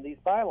to amend these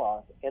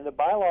bylaws. And the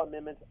bylaw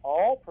amendments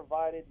all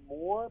provided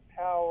more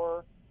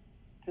power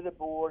to the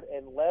board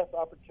and less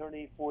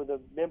opportunity for the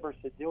members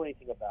to do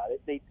anything about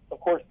it. Of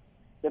course,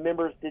 the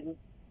members didn't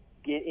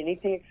get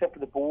anything except for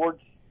the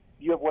board's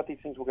view of what these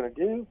things were going to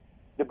do.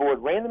 The board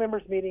ran the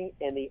members meeting,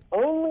 and the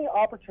only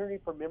opportunity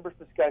for members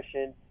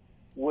discussion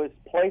was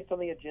placed on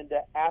the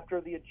agenda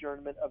after the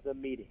adjournment of the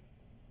meeting.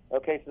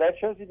 Okay, so that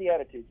shows you the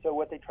attitude. So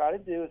what they try to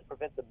do is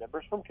prevent the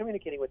members from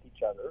communicating with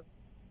each other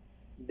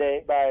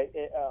by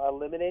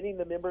eliminating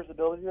the members'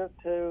 ability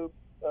to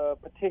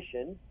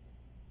petition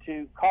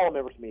to call a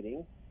members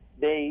meeting.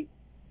 They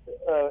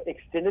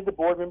extended the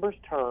board members'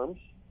 terms,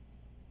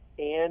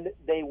 and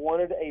they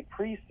wanted a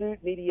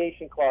pre-suit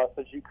mediation clause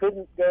so that you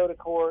couldn't go to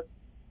court.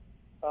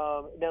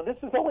 Now, this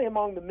is only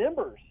among the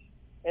members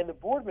and the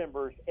board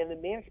members and the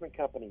management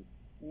company,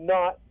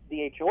 not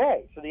the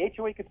HOA. So the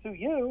HOA could sue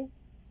you,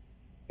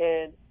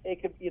 and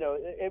it could,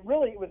 it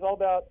was all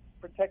about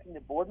protecting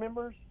the board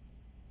members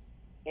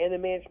and the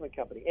management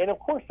company. And of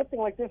course, something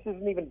like this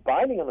isn't even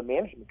binding on the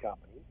management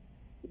company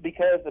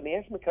because the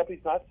management company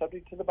is not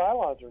subject to the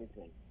bylaws or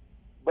anything.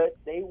 But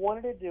they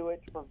wanted to do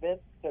it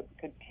to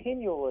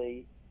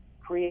continually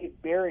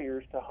create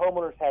barriers to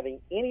homeowners having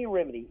any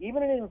remedy,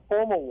 even an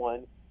informal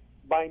one,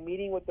 by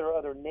meeting with their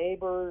other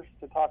neighbors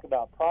to talk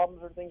about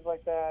problems or things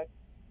like that,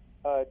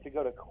 to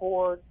go to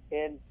court.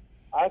 And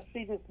I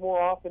see this more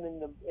often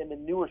in the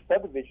newer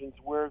subdivisions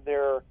where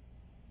they're,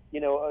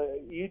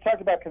 you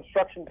talked about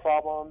construction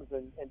problems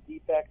and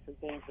defects and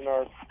things in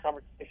our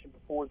conversation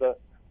before the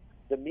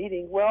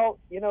meeting. Well,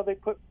 they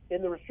put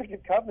in the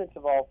restrictive covenants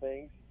of all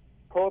things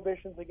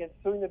prohibitions against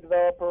suing the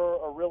developer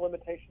or real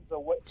limitations on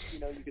what you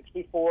could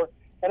sue for.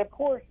 And of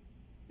course,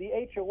 the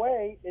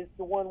HOA is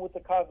the one with the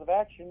cause of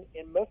action,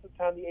 and most of the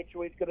time the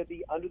HOA is going to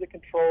be under the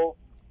control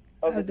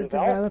of the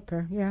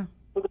developer. Yeah.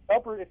 So the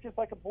developer, it's just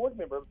like a board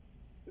member.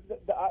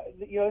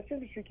 This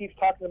industry keeps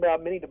talking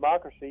about mini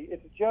democracy.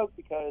 It's a joke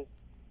because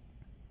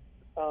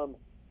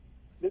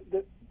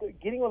the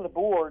getting on the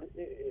board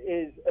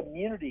is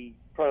immunity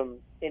from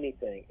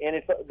anything, and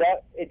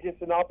it's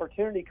just an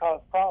opportunity to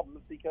cause problems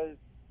because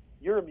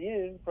you're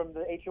immune from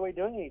the HOA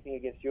doing anything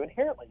against you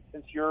inherently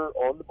since you're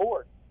on the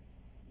board.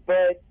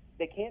 But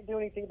they can't do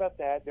anything about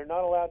that. They're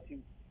not allowed to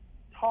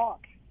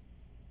talk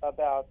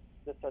about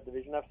the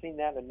subdivision. I've seen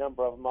that in a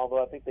number of them,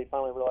 although I think they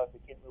finally realized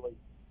they can't really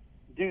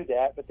do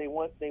that. But they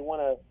want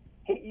to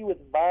hit you with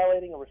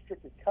violating a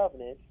restricted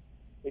covenant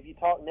if you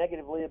talk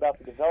negatively about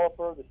the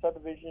developer, the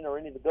subdivision, or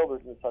any of the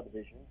builders in the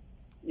subdivision.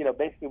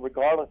 Basically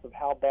regardless of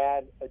how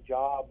bad a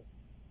job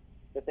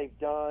that they've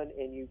done,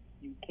 and you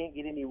can't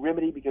get any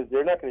remedy because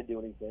they're not going to do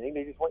anything.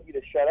 They just want you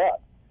to shut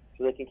up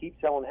so they can keep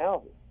selling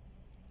houses.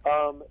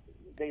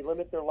 They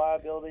limit their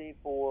liability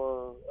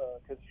for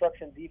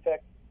construction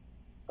defect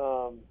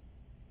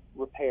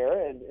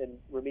repair and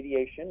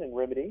remediation and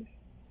remedies,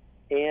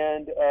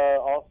 and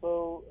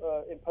also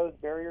impose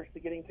barriers to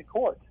getting to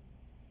court.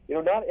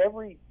 Not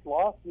every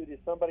lawsuit is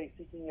somebody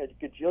seeking a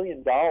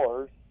gajillion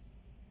dollars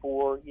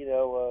for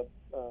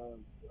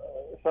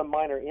some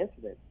minor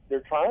incident. They're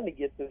trying to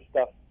get this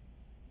stuff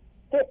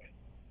fixed.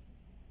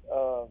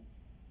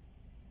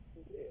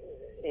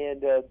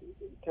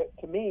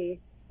 To me,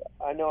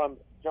 I know I'm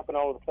jumping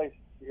all over the place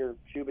here,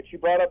 Shu, but you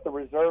brought up the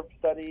reserve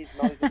studies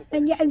and all these other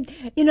things.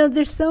 And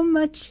there's so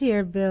much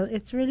here, Bill.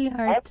 It's really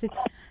hard to.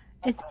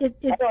 I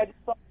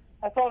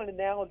saw an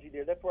analogy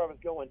there. That's where I was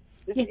going.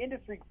 This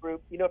industry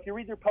group, if you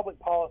read their public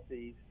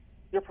policies,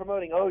 they're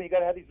promoting, you got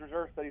to have these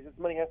reserve studies. This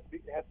money has to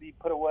be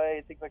put away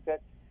and things like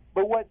that.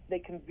 But what they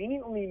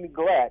conveniently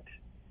neglect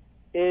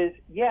is,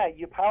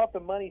 you pile up the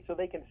money so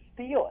they can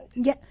steal it.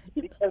 Yeah.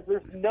 Because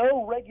there's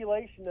no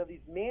regulation of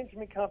these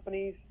management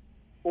companies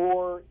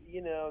or,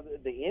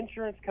 the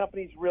insurance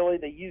companies, really.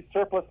 They use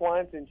surplus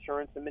lines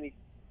insurance in many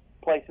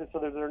places, so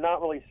they're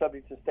not really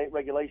subject to state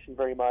regulation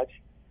very much.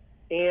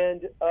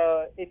 And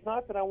it's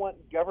not that I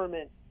want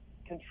government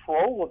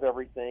control of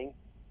everything,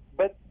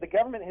 but the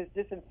government has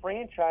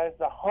disenfranchised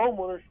the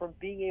homeowners from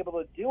being able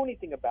to do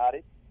anything about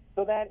it.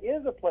 So that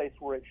is a place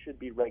where it should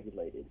be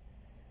regulated.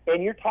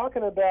 And you're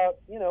talking about,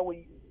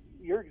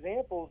 your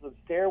examples of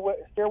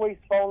stairways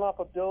falling off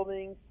of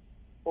buildings,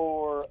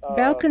 or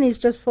balconies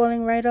just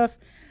falling right off.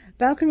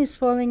 Balconies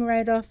falling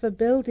right off a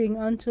building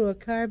onto a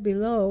car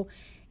below,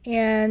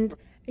 and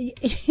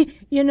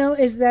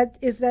is that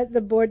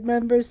the board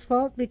members'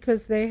 fault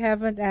because they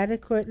haven't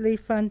adequately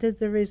funded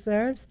the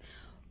reserves?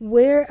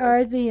 Where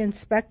are the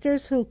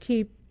inspectors who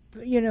keep,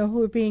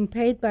 who are being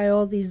paid by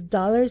all these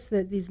dollars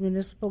that these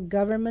municipal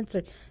governments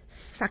are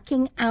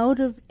sucking out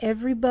of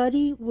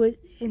everybody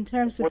in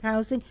terms of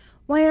housing?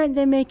 Why aren't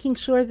they making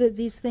sure that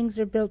these things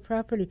are built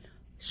properly?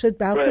 Should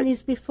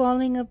balconies be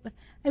falling up?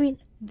 I mean,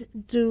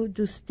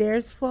 do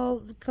stairs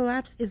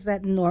collapse? Is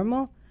that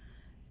normal?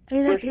 I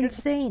mean, that's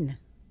insane.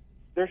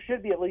 There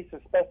should be at least a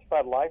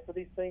specified life for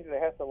these things.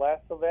 It has to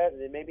last till that, and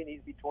then maybe it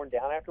needs to be torn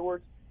down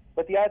afterwards.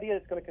 But the idea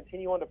is going to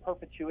continue on to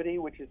perpetuity,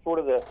 which is sort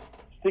of the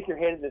stick your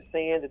head in the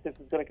sand that this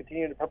is going to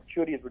continue into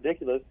perpetuity, is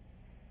ridiculous.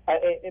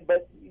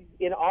 But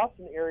in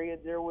Austin area,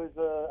 there was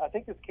I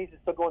think this case is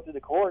still going through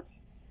the courts.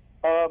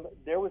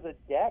 There was a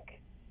deck.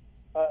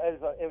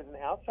 It was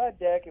an outside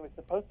deck. It was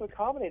supposed to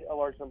accommodate a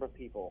large number of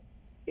people.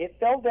 It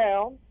fell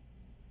down.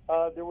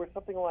 There were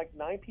something like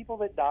 9 people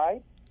that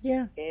died.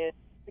 Yeah. And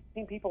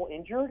 16 people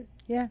injured.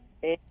 Yeah.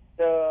 And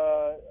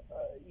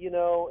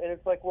and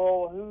it's like,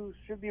 well, who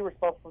should be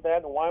responsible for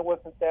that, and why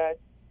wasn't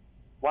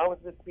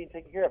this being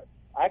taken care of?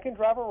 I can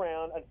drive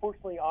around.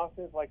 Unfortunately,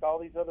 Austin is like all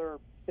these other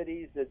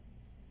cities that,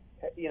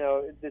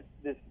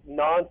 this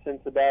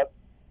nonsense about,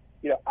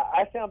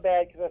 I sound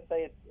bad because I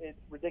say it's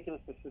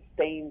ridiculous to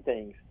sustain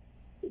things.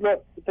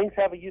 Look, things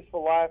have a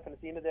useful life, and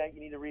at the end of that,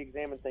 you need to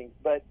re-examine things.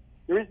 But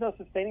there is no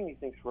sustaining these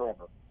things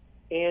forever.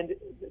 And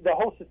the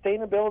whole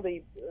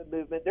sustainability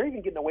movement, they're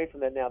even getting away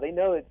from that now. They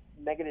know it's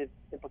negative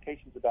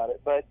implications about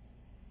it, but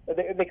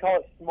they call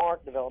it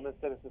smart development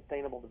instead of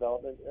sustainable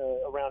development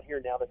around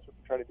here now. That's what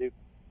they try to do.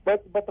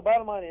 But the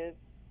bottom line is,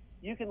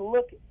 you can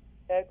look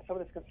at some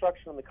of this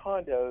construction on the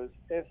condos,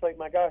 and it's like,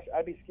 my gosh,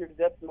 I'd be scared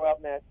to death to go out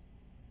on that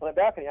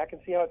balcony. I can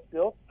see how it's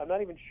built. I'm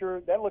not even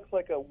sure. That looks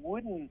like a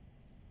wooden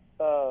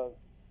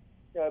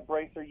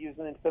brace they're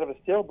using instead of a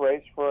steel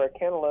brace for a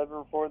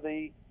cantilever for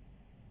the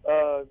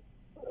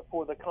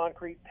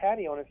concrete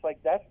patio. And it's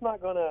like, that's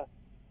not gonna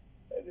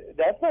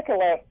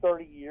last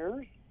 30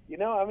 years. You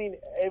know, I mean,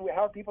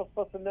 how are people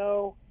supposed to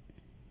know?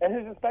 And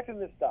who's inspecting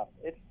this stuff?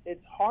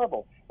 It's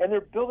horrible. And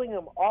they're building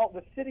them all.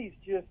 The city's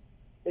just,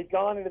 they've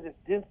gone into this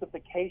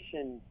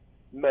densification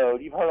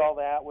mode. You've heard all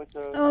that with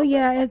the. Oh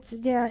yeah, it's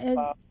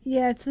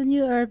it's a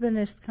new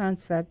urbanist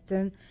concept,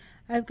 and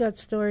I've got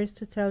stories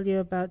to tell you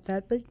about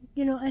that. But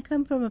you know, I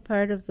come from a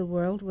part of the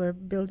world where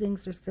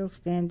buildings are still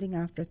standing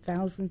after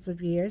thousands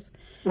of years.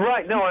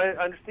 Right. No, I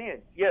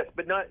understand. Yes,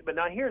 but not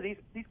here. These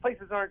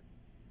places aren't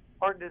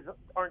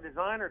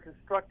designed or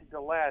constructed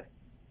to last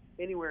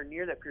anywhere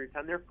near that period of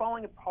time. They're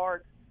falling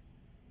apart.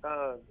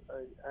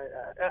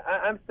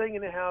 I'm staying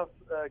in a house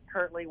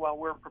currently while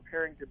we're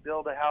preparing to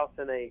build a house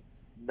in a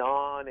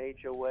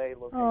non-HOA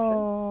location.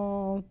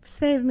 Oh,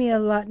 save me a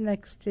lot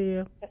next to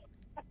you.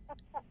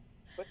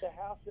 But the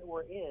house that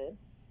we're in,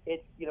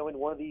 it's, you know, in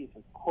one of these,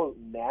 quote,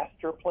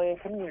 master plan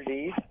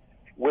communities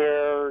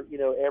where, you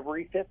know,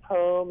 every fifth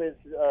home is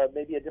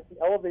maybe a different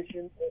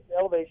elevation,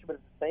 but it's the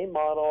same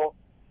model.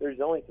 There's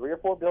only 3 or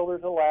 4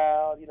 builders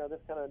allowed, you know, this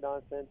kind of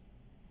nonsense.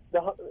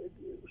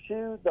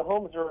 The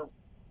homes are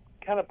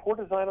kind of poor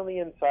design on the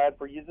inside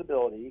for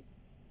usability.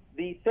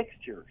 The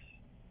fixtures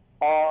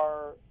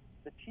are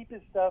the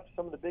cheapest stuff.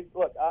 Some of the big,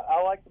 look,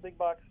 I like the big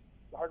box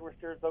hardware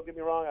stores, don't get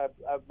me wrong.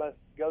 I must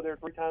go there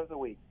 3 times a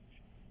week.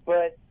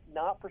 But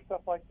not for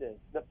stuff like this.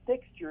 The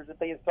fixtures that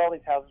they install in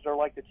these houses are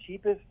like the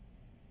cheapest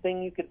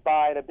thing you could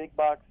buy at a big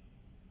box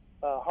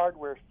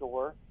hardware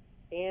store.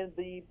 And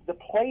the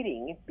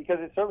plating, because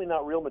it's certainly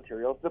not real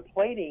materials, the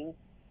plating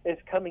is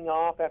coming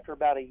off after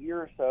about a year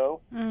or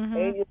so. Mm-hmm.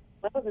 And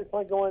it's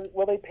like going,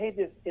 well, they paid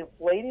this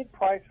inflated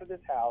price for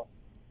this house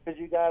because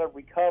you got to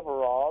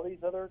recover all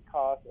these other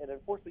costs, and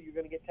unfortunately you're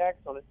going to get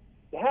taxed on it.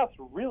 The house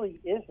really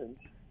isn't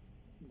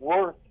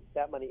worth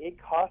that money. It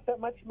costs that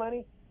much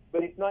money,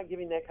 but it's not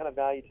giving that kind of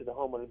value to the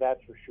homeowner,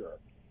 that's for sure.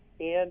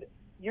 And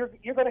you're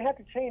going to have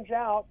to change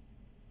out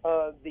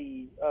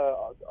the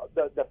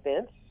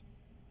fence,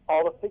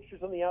 all the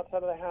fixtures on the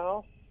outside of the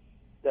house.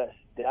 The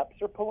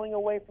steps are pulling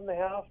away from the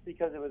house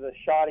because it was a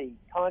shoddy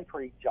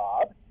concrete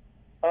job.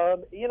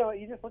 You know,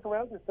 you just look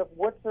around at this stuff.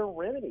 What's their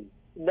remedy?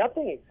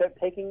 Nothing except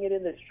taking it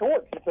in the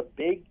shorts. It's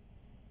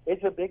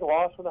a big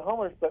loss for the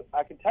homeowners. But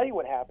I can tell you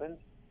what happens.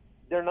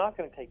 They're not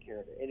going to take care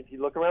of it. And if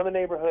you look around the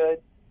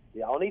neighborhood,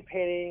 they all need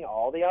painting,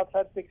 all the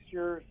outside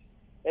fixtures.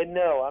 And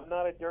no, I'm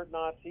not a dirt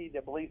Nazi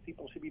that believes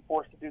people should be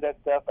forced to do that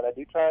stuff. But I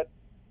do try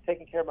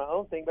taking care of my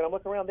own thing. But I'm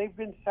looking around. They've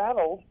been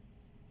saddled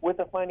with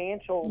a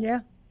financial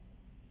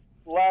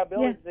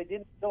liability they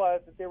didn't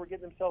realize that they were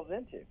getting themselves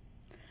into.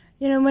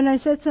 You know, when I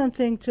said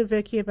something to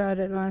Vicki about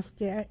it last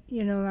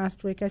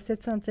week, I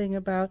said something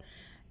about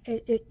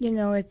it. You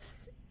know,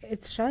 it's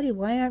shoddy.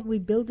 Why aren't we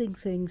building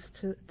things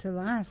to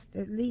last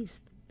at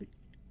least?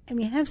 I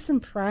mean, have some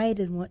pride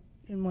in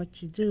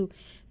what you do,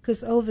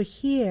 because over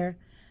here,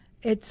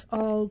 it's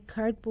all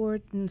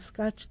cardboard and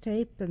Scotch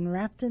tape and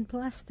wrapped in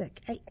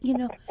plastic.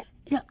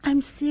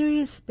 I'm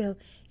serious, Bill.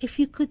 If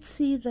you could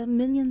see the $1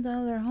 million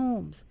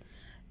homes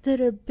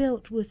that are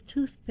built with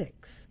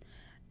toothpicks,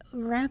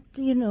 wrapped,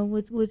 you know,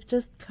 with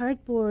just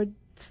cardboard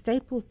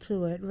stapled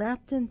to it,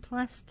 wrapped in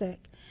plastic,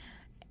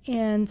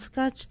 and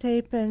Scotch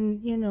tape,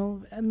 and, you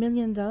know, $1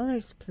 million,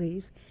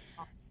 please.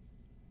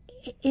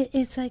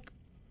 It's like,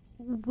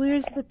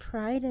 where's the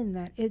pride in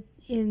that?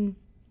 In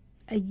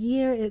a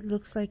year, it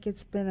looks like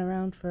it's been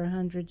around for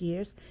 100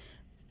 years.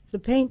 The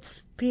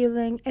paint's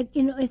peeling, and,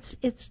 you know,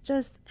 it's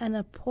just an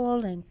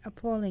appalling.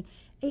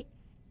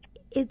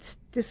 It's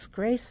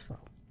disgraceful.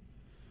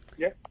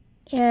 Yep.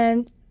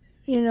 And,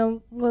 you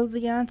know, well,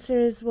 the answer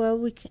is, well,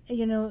 we can,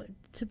 you know,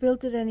 to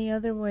build it any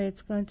other way,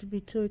 it's going to be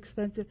too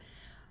expensive.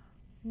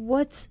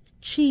 What's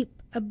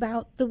cheap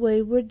about the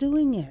way we're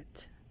doing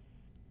it?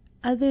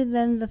 Other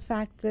than the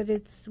fact that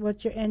it's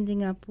what you're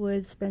ending up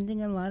with,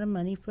 spending a lot of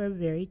money for a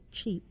very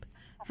cheap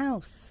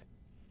house.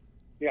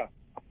 Yeah.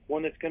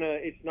 One that's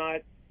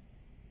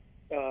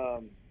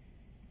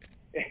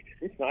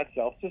it's not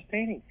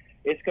self-sustaining.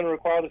 It's going to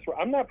require this.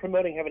 I'm not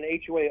promoting having an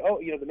HOA. Oh,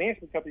 you know, the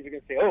management companies are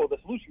going to say, oh, the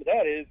solution to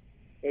that is,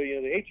 you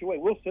know, the HOA,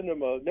 we'll send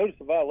them a notice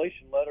of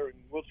violation letter and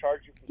we'll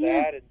charge you for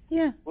that.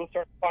 And we'll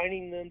start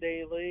fining them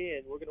daily,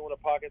 and we're going to want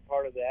to pocket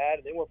part of that.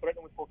 And then we'll threaten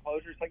them with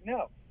foreclosure. It's like,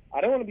 no,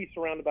 I don't want to be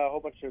surrounded by a whole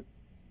bunch of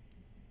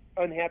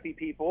unhappy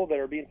people that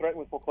are being threatened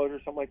with foreclosure or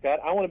something like that.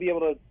 I want to be able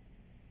to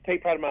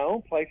take pride in my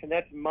own place, and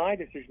that's my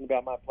decision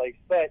about my place.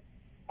 But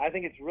I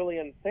think it's really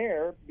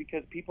unfair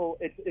because people,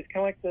 it's kind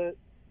of like the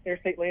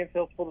Interstate Land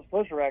Sales Full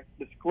Disclosure Act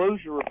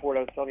disclosure report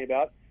I was telling you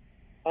about.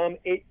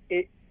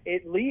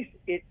 At least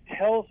it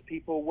tells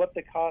people what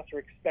the costs are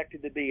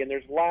expected to be, and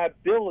there's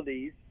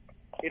liabilities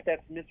if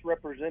that's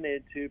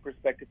misrepresented to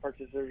prospective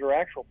purchasers or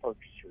actual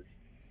purchasers.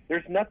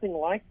 There's nothing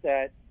like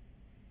that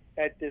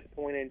at this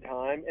point in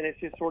time, and it's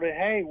just sort of,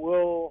 hey,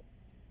 we'll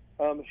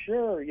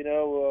sure, you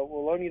know,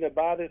 we'll loan you to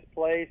buy this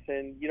place,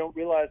 and you don't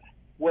realize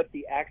what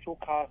the actual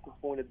cost is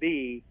going to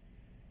be.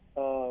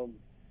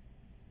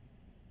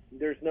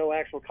 There's no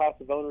actual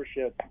cost of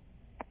ownership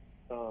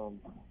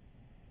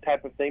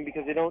type of thing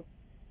because they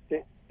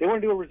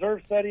want to do a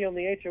reserve study on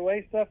the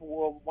HOA stuff.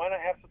 Well, why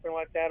not have something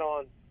like that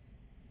on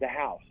the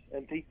house.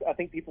 And I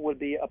think people would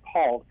be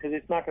appalled because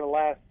it's not going to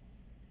last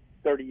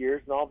 30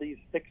 years, and all these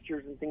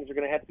fixtures and things are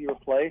going to have to be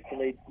replaced.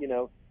 And they,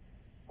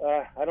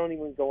 I don't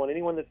even go on.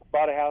 Anyone that's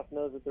bought a house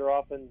knows that they're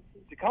often,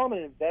 to call them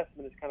an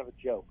investment is kind of a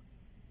joke.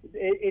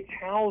 It's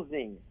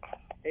housing.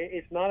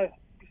 It's not a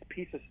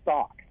piece of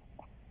stock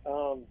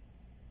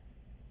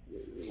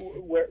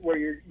where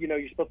you're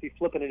supposed to be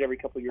flipping it every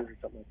couple of years or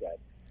something like that.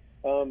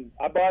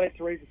 I bought it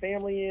to raise a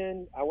family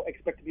in. I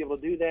expect to be able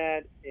to do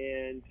that,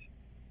 and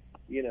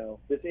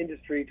this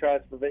industry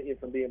tries to prevent you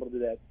from being able to do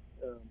that.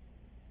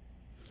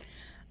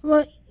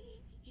 Well,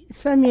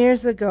 some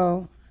years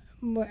ago,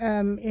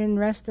 in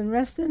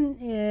Reston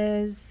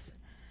is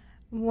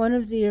one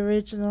of the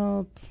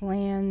original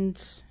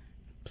planned,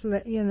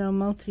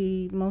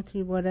 multi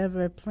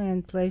whatever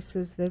planned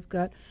places. They've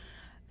got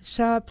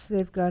shops,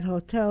 they've got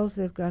hotels,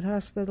 they've got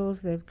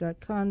hospitals, they've got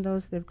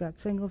condos, they've got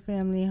single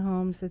family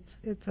homes.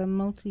 It's a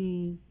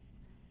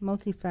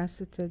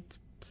multifaceted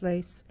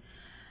place,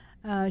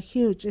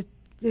 huge.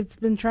 It's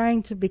been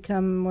trying to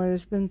become, or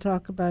there's been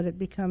talk about it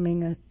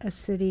becoming a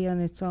city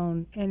on its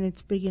own, and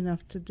it's big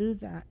enough to do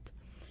that.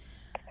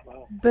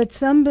 Wow.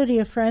 But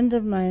a friend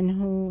of mine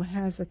who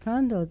has a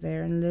condo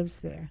there and lives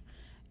there,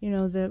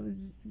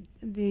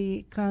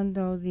 the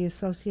condo, the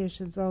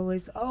association's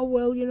always,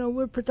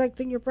 we're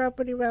protecting your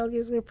property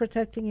values,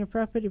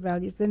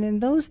 And in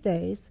those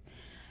days,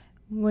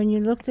 when you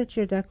looked at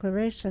your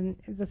declaration,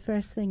 the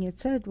first thing it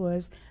said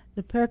was,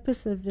 the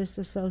purpose of this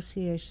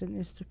association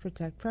is to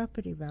protect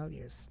property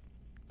values.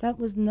 That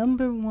was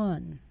number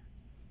one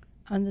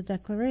on the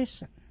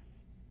declaration.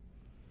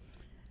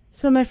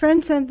 So my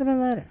friend sent them a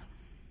letter.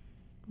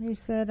 He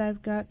said,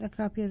 I've got a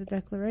copy of the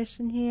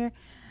declaration here,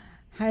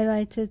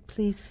 highlighted,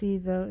 please see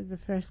the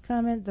first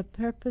comment. The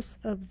purpose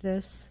of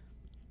this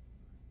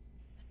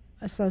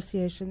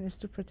association is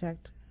to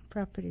protect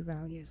property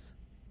values.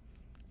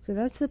 So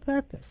that's the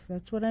purpose.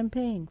 That's what I'm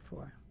paying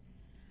for.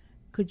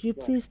 Could you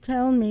please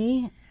tell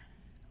me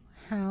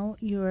how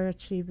you are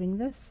achieving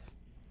this?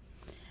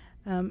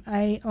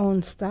 I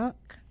own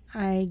stock.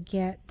 I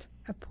get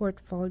a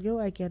portfolio.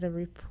 I get a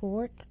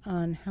report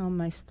on how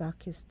my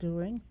stock is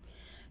doing.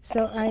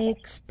 So I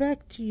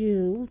expect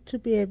you to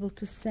be able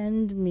to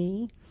send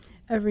me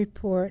a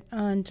report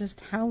on just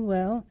how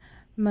well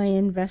my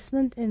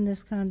investment in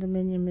this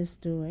condominium is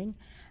doing,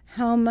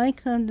 how my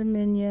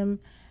condominium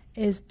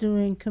is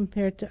doing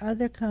compared to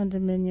other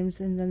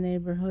condominiums in the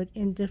neighborhood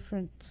in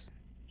different,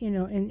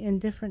 in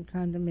different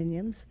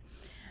condominiums,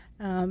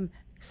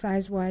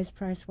 size-wise,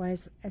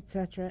 price-wise,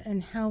 etc.,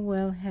 and how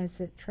well has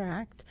it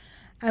tracked.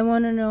 I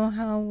want to know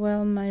how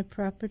well my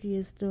property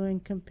is doing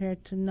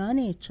compared to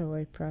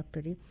non-HOA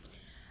property.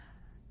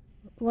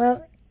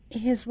 Well,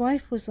 his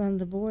wife was on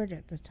the board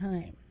at the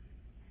time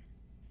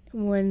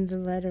when the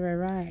letter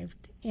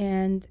arrived,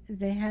 and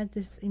they had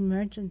this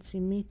emergency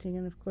meeting,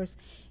 and of course,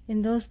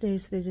 in those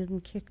days, they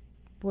didn't kick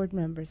board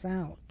members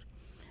out.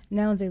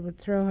 Now they would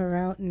throw her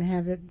out and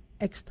have it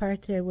ex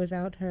parte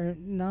without her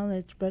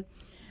knowledge, but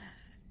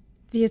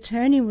the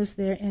attorney was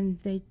there, and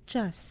they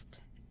just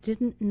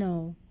didn't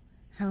know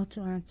how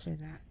to answer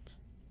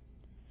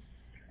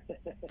that.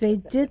 They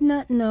did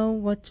not know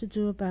what to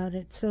do about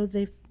it, so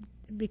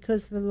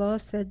because the law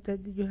said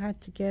that you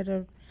had to get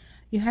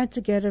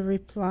a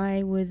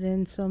reply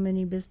within so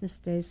many business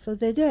days. So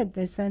they did.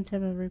 They sent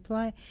him a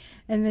reply,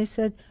 and they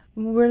said,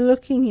 we're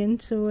looking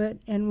into it,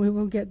 and we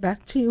will get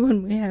back to you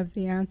when we have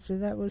the answer.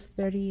 That was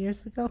 30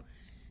 years ago.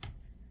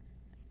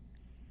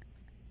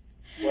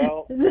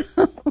 Well,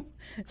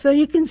 so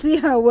you can see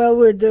how well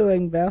we're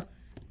doing, Bill.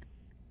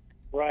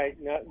 Right,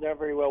 not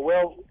very well.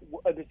 Well,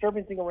 a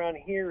disturbing thing around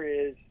here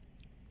is,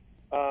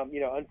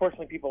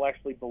 unfortunately, people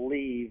actually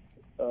believe,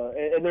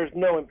 and there's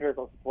no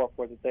empirical support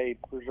for it, that they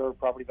preserve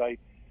property value.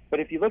 But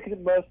if you look at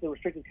most of the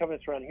restricted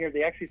covenants around here,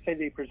 they actually say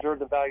they preserve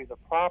the value of the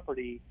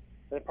property,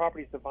 and the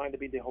property is defined to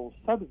be the whole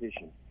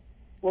subdivision.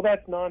 Well,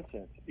 that's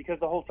nonsense, because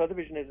the whole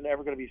subdivision isn't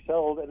ever going to be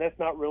sold, and that's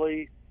not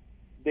really.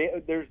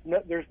 There's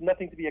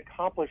nothing to be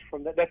accomplished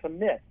from that. That's a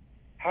myth.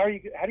 How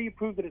do you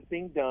prove that it's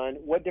being done?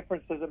 What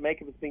difference does it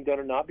make if it's being done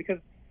or not? Because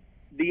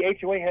the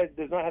HOA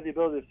does not have the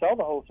ability to sell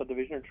the whole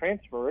subdivision or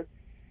transfer it,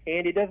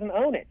 and it doesn't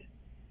own it.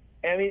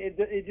 I mean,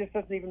 it just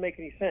doesn't even make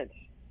any sense.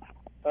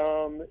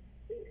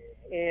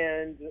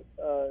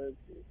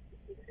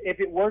 If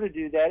it were to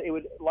do that, it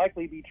would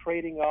likely be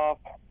trading off,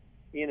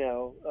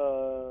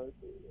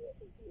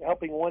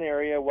 helping one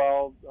area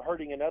while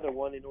hurting another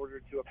one in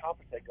order to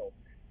accomplish that goal.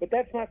 But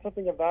that's not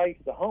something of value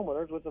to the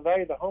homeowners. What's the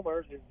value of the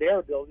homeowners is their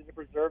ability to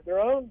preserve their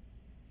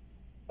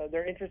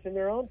interest in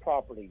their own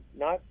property,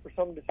 not for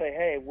someone to say,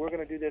 hey, we're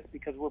going to do this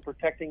because we're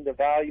protecting the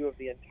value of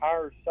the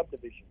entire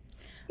subdivision.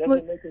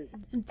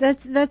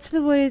 That's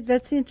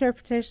the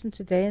interpretation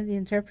today, and the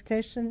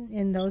interpretation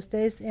in those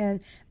days.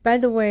 And by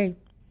the way,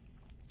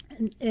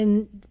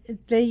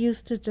 they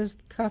used to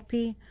just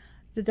copy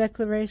the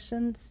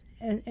declarations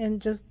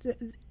and just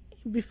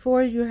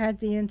before you had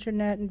the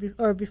internet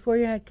or before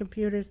you had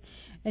computers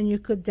and you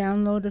could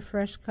download a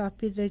fresh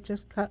copy, they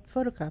just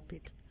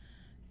photocopied.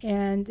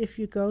 And if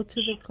you go to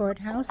the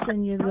courthouse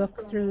and you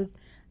look through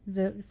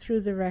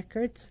through the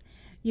records,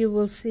 you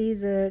will see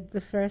that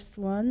the first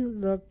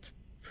one looked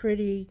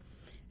pretty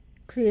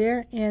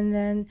clear, and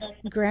then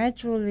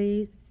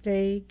gradually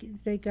they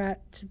got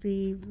to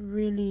be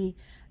really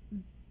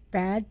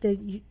bad.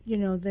 They've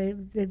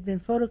been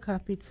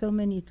photocopied so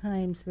many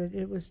times that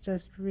it was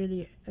just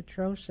really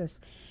atrocious.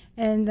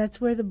 And that's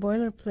where the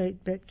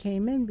boilerplate bit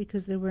came in,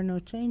 because there were no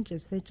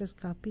changes. They just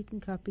copied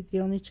and copied.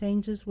 The only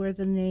changes were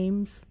the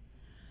names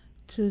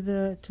to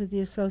the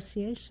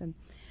association.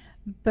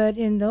 But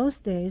in those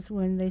days,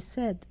 when they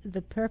said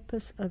the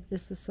purpose of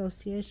this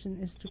association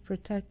is to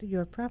protect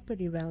your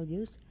property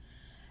values,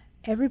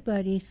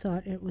 everybody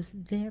thought it was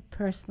their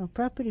personal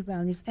property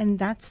values, and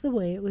that's the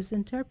way it was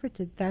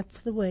interpreted.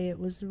 That's the way it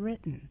was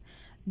written.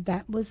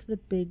 That was the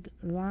big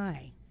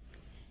lie.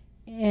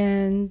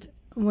 And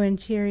when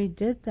Thierry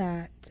did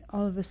that,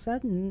 all of a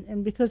sudden,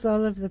 and because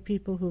all of the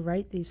people who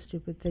write these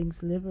stupid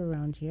things live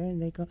around here, and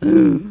they go,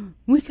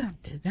 we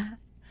can't do that.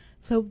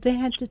 So they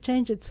had to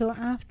change it. So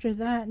after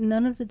that,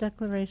 none of the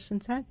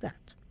declarations had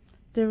that.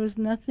 There was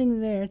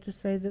nothing there to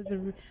say that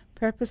the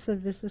purpose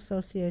of this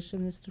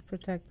association is to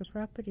protect the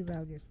property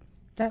values.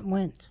 That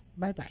went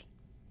bye-bye.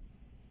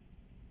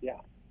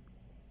 Yeah.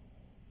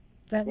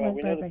 That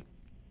went bye-bye.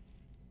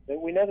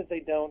 We know that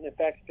they don't. In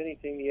fact, if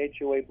anything, the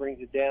HOA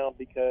brings it down,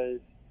 because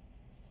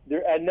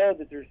I know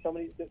that there's so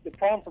many. The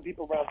problem for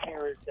people around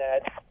here is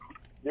that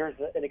there's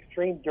an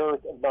extreme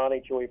dearth of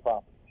non-HOA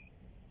properties,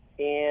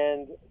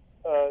 and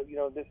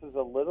this is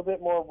a little bit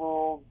more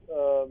rural.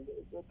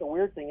 The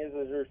weird thing is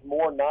there's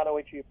more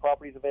non-HOA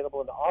properties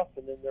available in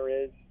Austin than there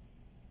is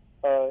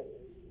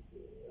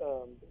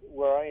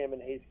where I am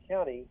in Hays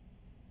County.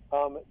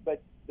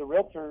 But the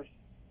realtors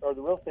or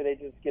the real estate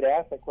agents get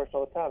asked that question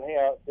all the time. Hey,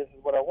 this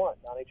is what I want,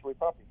 non-HOA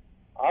property.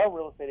 Our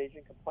real estate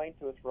agent complained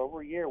to us for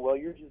over a year. Well,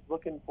 you're just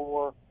looking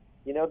for,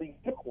 the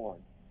unicorn.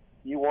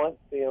 You want,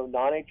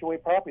 non-HOA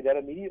property. That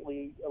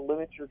immediately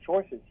limits your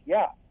choices.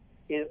 Yeah,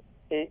 it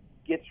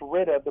gets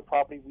rid of the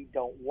property we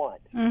don't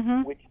want,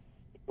 which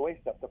is HOA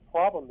stuff. The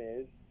problem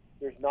is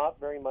there's not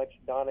very much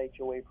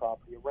non-HOA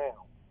property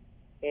around.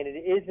 And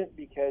it isn't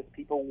because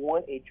people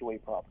want HOA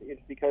property.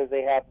 It's because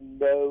they have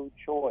no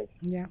choice.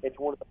 Yeah. It's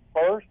one of the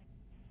first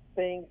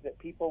things that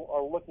people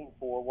are looking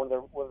for, one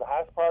of the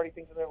highest priority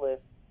things on their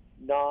list,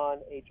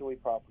 non-HOA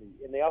property.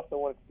 And they also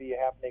want it to be a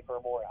half an acre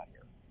or more out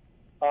here.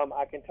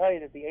 I can tell you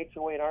that the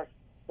HOA in our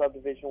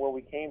subdivision where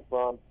we came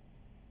from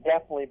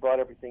definitely brought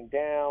everything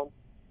down.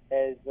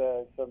 As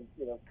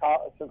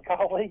some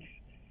colleagues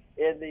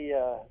in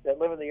that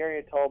live in the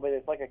area told me,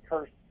 it's like a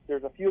curse.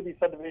 There's a few of these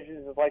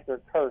subdivisions, it's like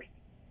they're cursed.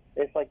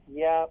 It's like,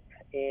 yeah,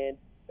 and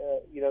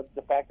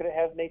the fact that it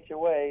has an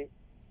HOA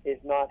is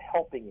not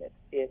helping it.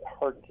 It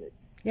hurts it.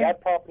 Yeah.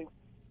 That property would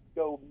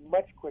go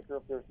much quicker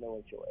if there's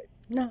no HOA.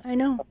 No, I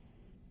know.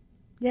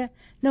 Yeah.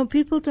 No,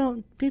 people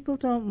don't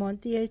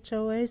want the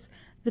HOAs.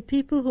 The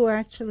people who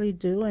actually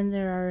do, and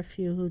there are a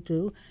few who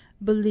do,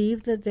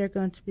 believe that they're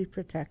going to be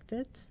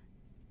protected.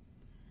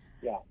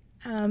 Yeah.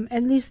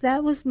 At least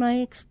that was my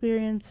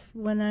experience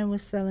when I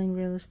was selling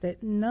real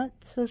estate. Not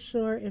so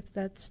sure if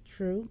that's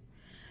true,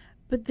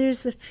 but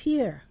there's a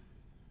fear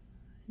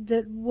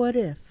that what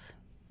if?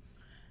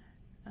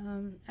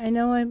 I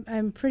know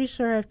I'm pretty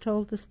sure I've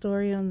told the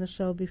story on the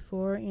show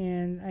before,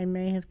 and I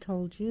may have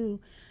told you.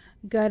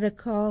 Got a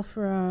call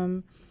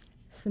from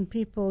some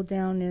people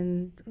down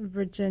in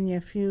Virginia,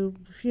 a few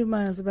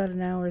miles, about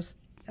an hour's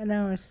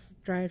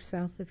drive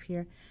south of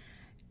here,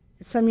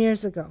 some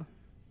years ago.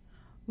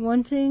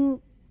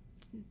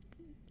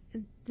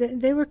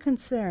 They were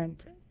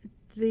concerned.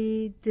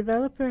 The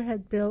developer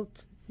had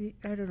built,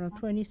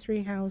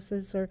 23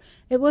 houses, or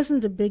it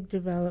wasn't a big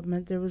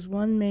development. There was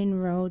one main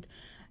road.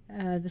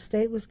 The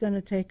state was going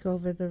to take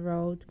over the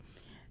road,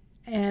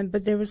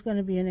 but there was going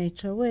to be an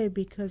HOA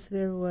because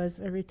there was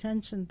a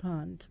retention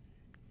pond.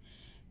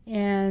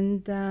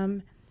 And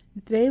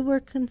they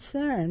were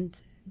concerned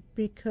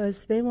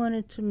because they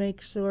wanted to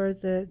make sure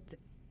that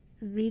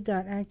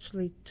VDOT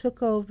actually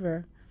took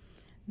over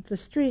the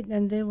street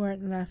and they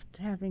weren't left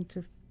having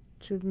to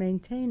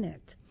maintain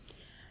it.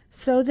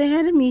 So they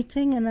had a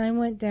meeting, and I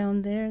went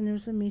down there, and there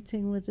was a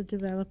meeting with the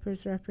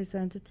developer's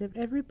representative.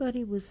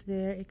 Everybody was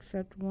there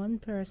except one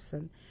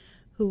person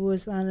who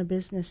was on a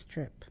business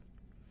trip.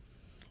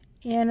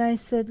 And I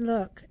said,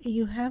 look,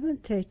 you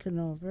haven't taken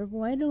over.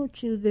 Why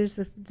don't you,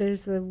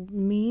 there's a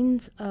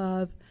means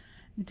of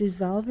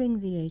dissolving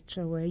the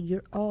HOA.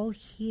 You're all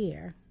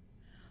here.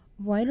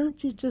 Why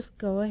don't you just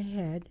go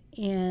ahead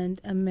and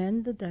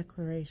amend the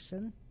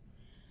declaration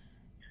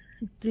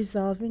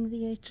dissolving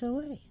the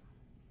HOA?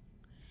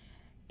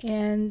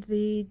 And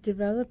the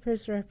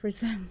developer's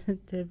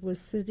representative was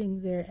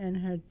sitting there, and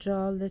her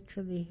jaw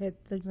literally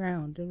hit the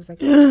ground. It was like,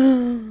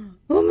 oh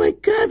my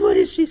God, what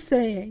is she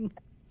saying?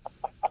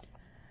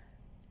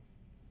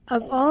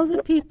 Of all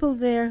the people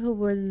there who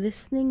were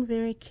listening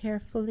very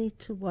carefully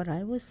to what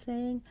I was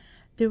saying,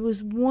 there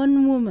was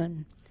one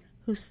woman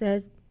who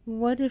said,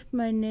 what if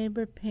my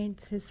neighbor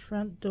paints his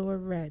front door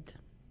red?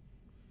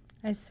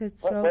 I said,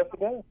 so?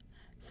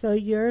 So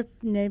your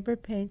neighbor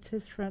paints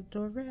his front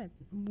door red.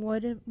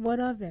 What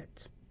of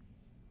it?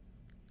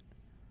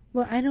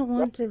 Well, I don't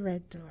want a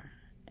red door.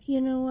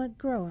 You know what?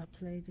 Grow up,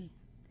 lady.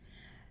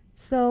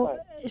 So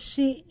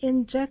she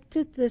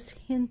injected this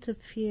hint of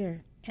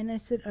fear. And I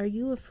said, are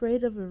you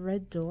afraid of a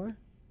red door?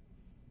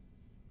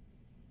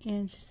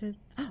 And she said,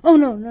 oh,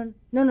 no,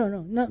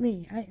 not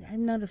me.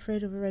 I'm not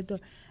afraid of a red door.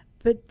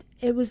 But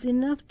it was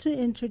enough to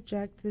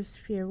interject this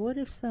fear. What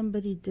if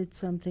somebody did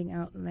something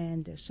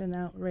outlandish and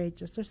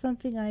outrageous or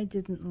something I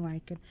didn't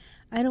like and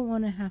I don't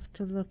want to have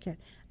to look at?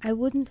 I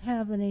wouldn't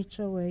have an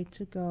HOA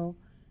to go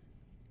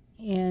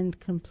and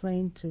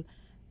complain to.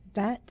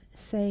 That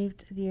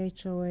saved the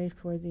HOA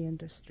for the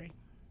industry.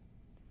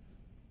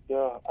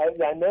 Yeah,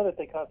 I know that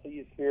they constantly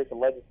use fear at the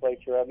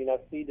legislature. I mean, I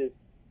see this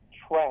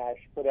trash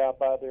put out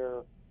by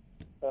their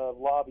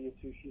lobbyist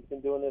who she's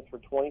been doing this for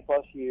 20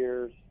 plus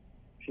years.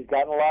 She's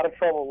gotten a lot of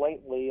trouble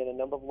lately and a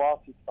number of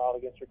lawsuits filed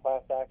against her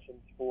class actions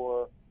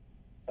for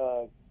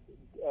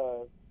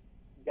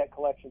debt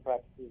collection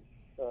practices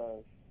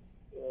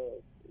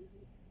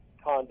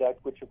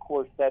conduct, which of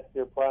course that's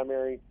their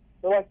primary.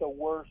 They're like the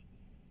worst,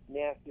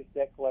 nastiest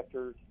debt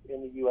collectors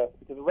in the U.S.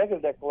 because a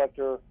regular debt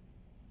collector,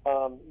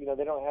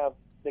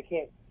 they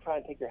can't try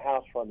and take your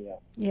house from you.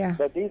 Yeah.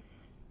 But these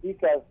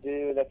guys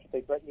do, and that's what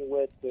they threaten you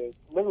with, to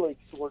literally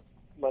extort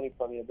money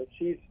from you. But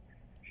she's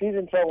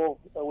in trouble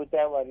with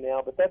that right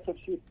now. But that's what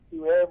she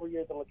do every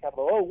year at the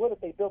Capitol. Oh, what if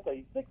they built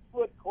a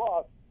 6-foot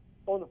cross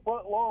on the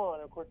front lawn?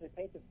 And of course, they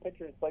paint this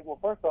picture. It's like, well,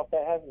 first off,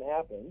 that hasn't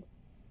happened.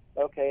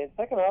 Okay, and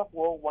second off,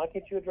 well, why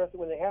can't you address it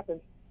when it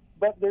happens?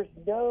 But there's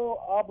no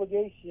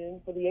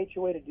obligation for the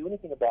HOA to do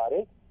anything about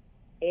it.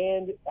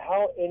 And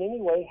how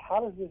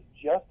does this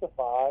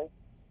justify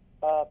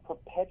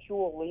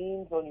perpetual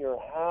liens on your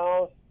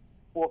house,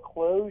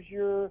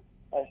 foreclosure,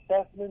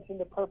 assessments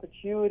into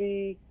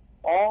perpetuity,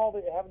 all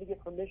that having to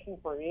get permission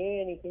for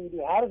anything you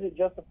do? How does it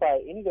justify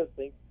any of those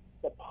things?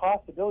 The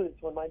possibility that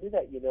someone might do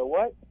that. You know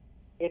what?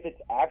 If it's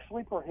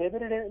actually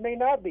prohibited, and it may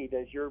not be,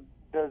 does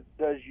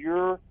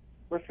your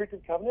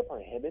restrictive covenant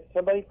prohibit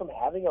somebody from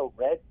having a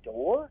red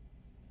door?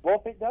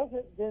 Well, if it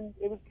doesn't, then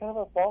it was kind of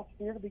a false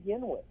fear to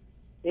begin with.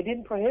 It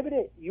didn't prohibit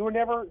it. It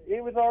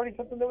was already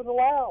something that was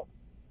allowed.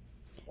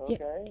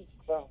 Okay,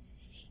 so.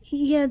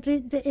 Yeah, they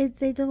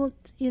don't,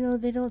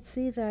 they don't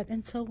see that.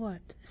 And so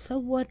what? So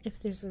what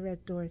if there's a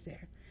red door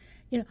there?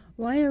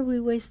 Why are we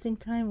wasting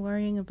time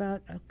worrying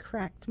about a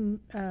cracked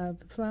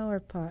flower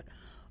pot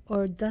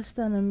or dust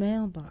on a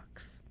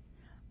mailbox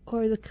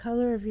or the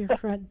color of your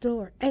front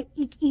door?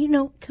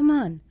 Come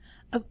on.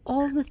 Of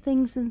all the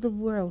things in the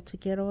world to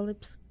get all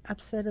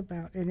upset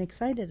about and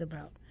excited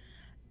about,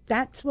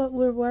 that's what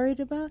we're worried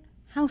about?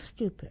 How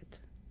stupid.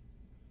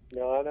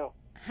 No, I know.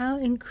 How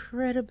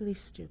incredibly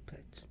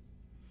stupid.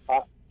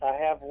 I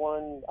have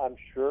one. I'm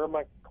sure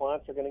my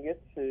clients are going to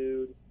get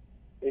sued.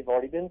 They've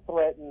already been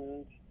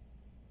threatened.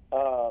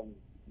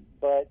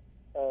 But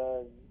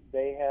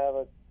they have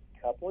a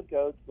couple of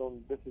goats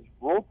on, this is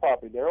rural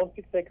property. They're on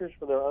 6 acres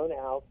for their own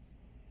house,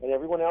 and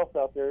everyone else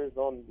out there is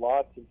on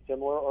lots of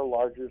similar or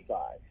larger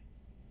size.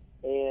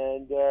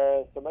 And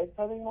somebody's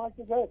having like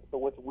the goats. But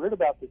what's weird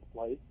about this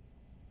place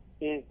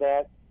is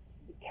that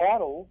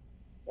cattle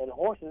and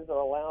horses are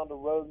allowed to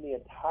roam the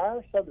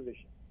entire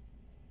subdivision.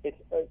 It's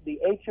the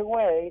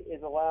HOA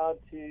is allowed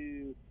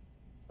to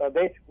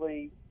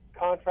basically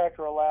contract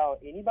or allow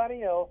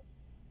anybody else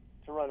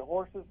to run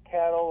horses,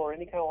 cattle, or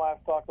any kind of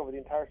livestock over the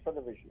entire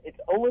subdivision. It's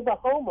only the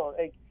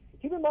homeowner.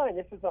 Keep in mind,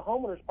 this is the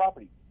homeowner's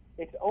property.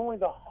 It's only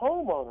the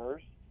homeowners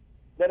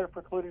that are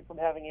precluded from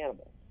having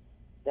animals.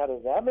 Now,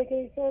 does that make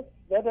any sense?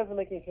 That doesn't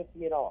make any sense to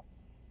me at all.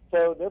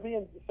 So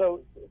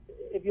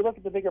if you look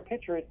at the bigger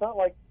picture, it's not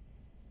like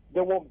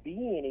there won't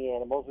be any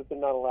animals if they're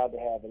not allowed to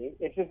have any.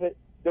 It's just that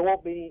there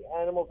won't be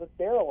animals that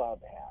they're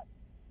allowed to have.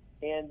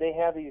 And they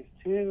have these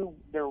two.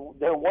 They're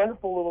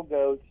wonderful little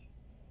goats.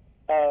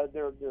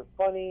 They're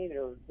funny.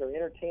 They're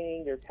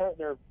entertaining.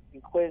 They're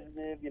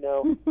inquisitive.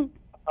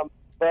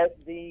 But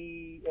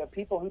the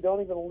people who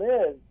don't even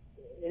live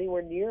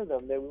anywhere near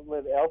them, they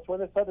live elsewhere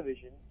in the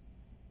subdivision.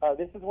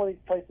 This is one of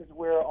these places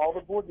where all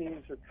the board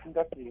meetings are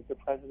conducted at the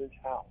president's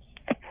house.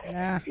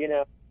 Yeah.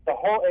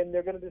 And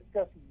they're going to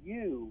discuss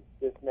you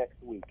this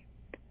next week,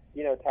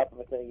 type of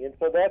a thing. And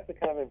so that's the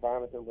kind of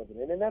environment they're living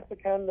in. And that's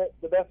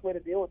the best way to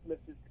deal with them is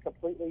just to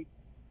completely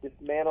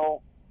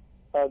dismantle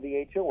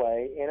the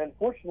HOA. And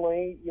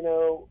unfortunately,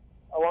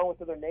 along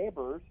with other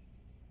neighbors,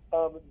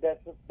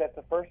 that's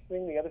the first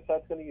thing the other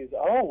side's going to use.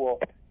 Oh, well,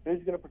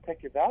 who's going to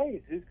protect your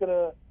values? Who's going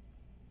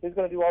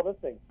to do all those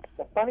things?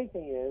 The funny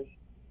thing is,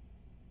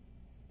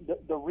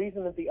 the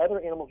reason that the other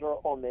animals are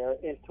on there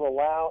is to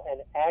allow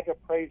an ag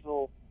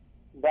appraisal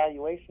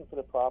valuation for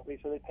the property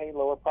so they pay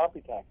lower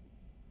property taxes.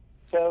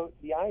 So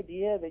the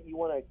idea that you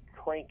want to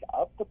crank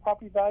up the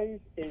property values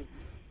is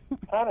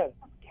kind of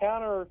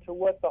counter to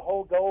what the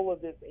whole goal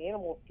of this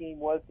animal scheme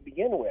was to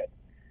begin with.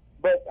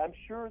 But I'm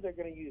sure they're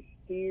going to use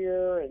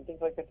fear and things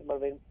like that to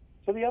motivate them.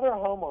 So the other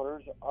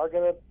homeowners are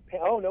going to pay,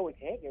 oh, no, we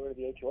can't get rid of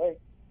the HOA.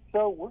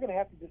 So we're going to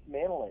have to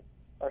dismantle it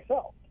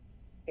ourselves.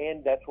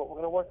 and that's what we're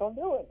going to work on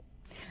doing.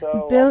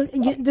 So, Bill,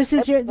 this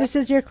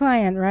is your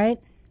client, right?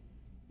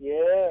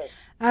 Yes.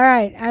 All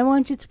right. I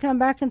want you to come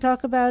back and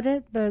talk about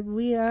it, but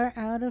we are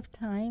out of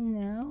time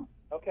now.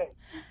 Okay.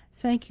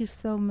 Thank you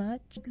so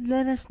much.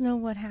 Let us know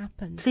what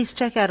happened. Please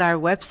check out our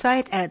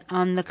website at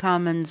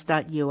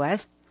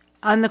onthecommons.us.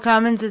 On the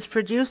Commons is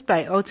produced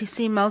by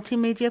OTC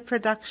Multimedia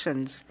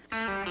Productions.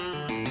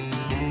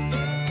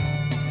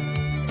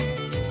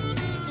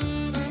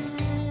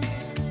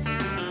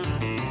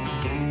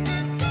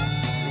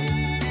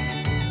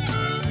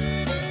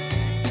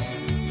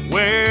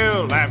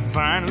 Well, I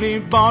finally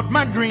bought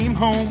my dream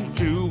home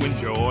to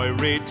enjoy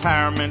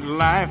retirement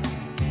life.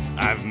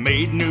 I've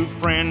made new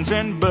friends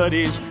and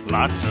buddies,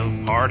 lots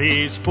of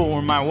parties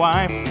for my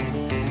wife.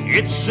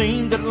 It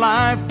seemed that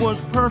life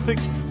was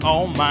perfect,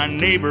 all my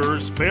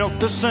neighbors felt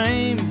the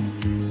same.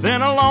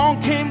 Then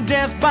along came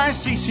death by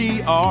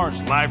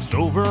CCRs, life's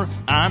over,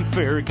 I'm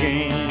fair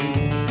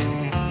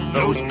game.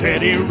 Those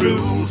petty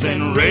rules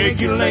and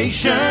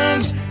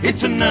regulations,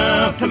 it's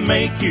enough to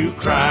make you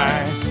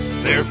cry.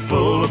 They're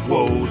full of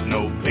woes,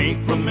 no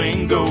pink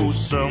flamingos,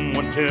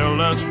 someone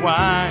tell us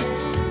why.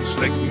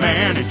 Slick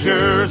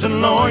managers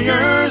and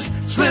lawyers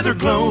slither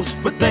close,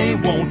 but they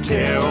won't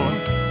tell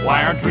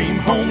why our dream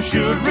home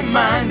should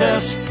remind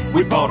us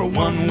we bought a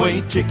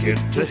one-way ticket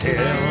to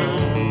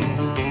hell.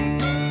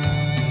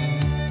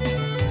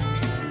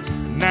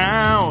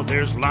 Now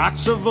there's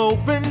lots of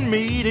open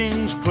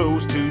meetings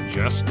closed to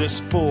justice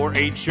for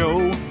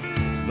HO.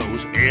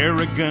 Those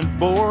arrogant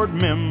board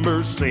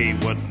members say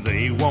what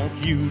they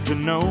want you to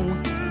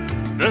know.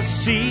 The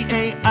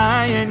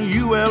CAI and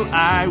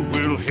ULI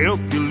will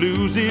help you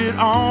lose it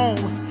all.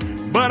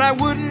 But I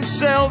wouldn't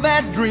sell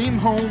that dream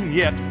home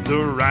yet, the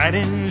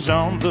writing's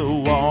on the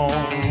wall.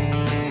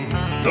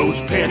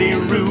 Those petty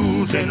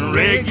rules and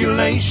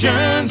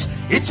regulations,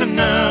 it's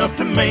enough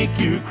to make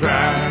you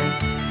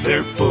cry.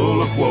 They're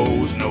full of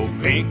woes, no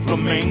pink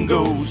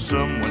flamingos,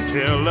 someone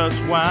tell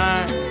us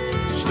why.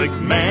 Slick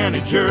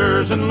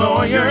managers and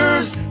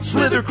lawyers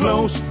slither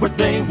close, but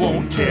they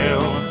won't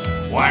tell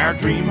why our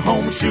dream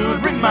home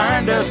should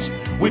remind us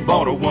we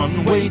bought a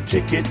one-way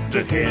ticket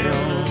to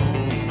hell.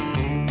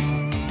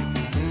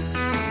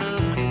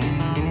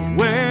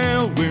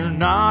 Well, we're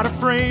not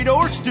afraid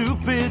or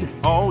stupid,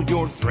 all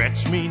your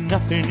threats mean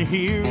nothing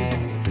here.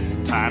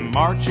 Time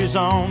marches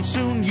on,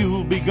 soon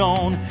you'll be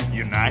gone,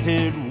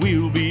 united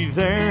we'll be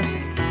there.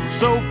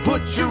 So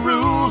put your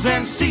rules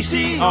and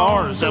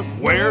CCRs up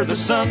where the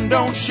sun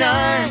don't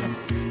shine,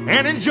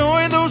 and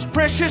enjoy those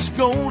precious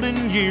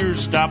golden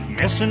years, stop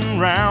messing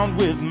around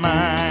with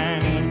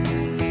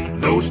mine.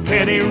 Those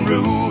petty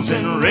rules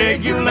and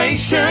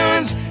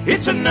regulations,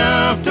 it's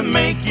enough to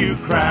make you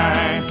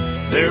cry.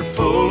 They're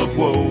full of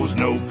woes,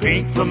 no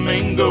pink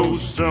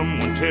flamingos,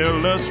 someone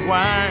tell us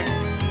why.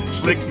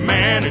 Slick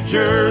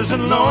managers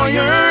and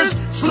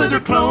lawyers slither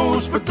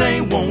close, but they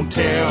won't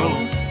tell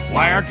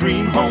why our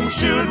dream home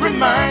should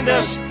remind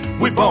us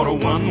we bought a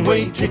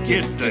one-way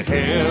ticket to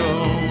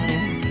hell.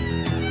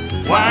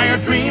 Why our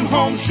dream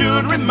home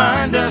should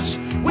remind us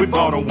we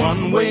bought a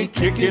one-way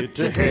ticket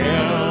to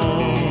hell.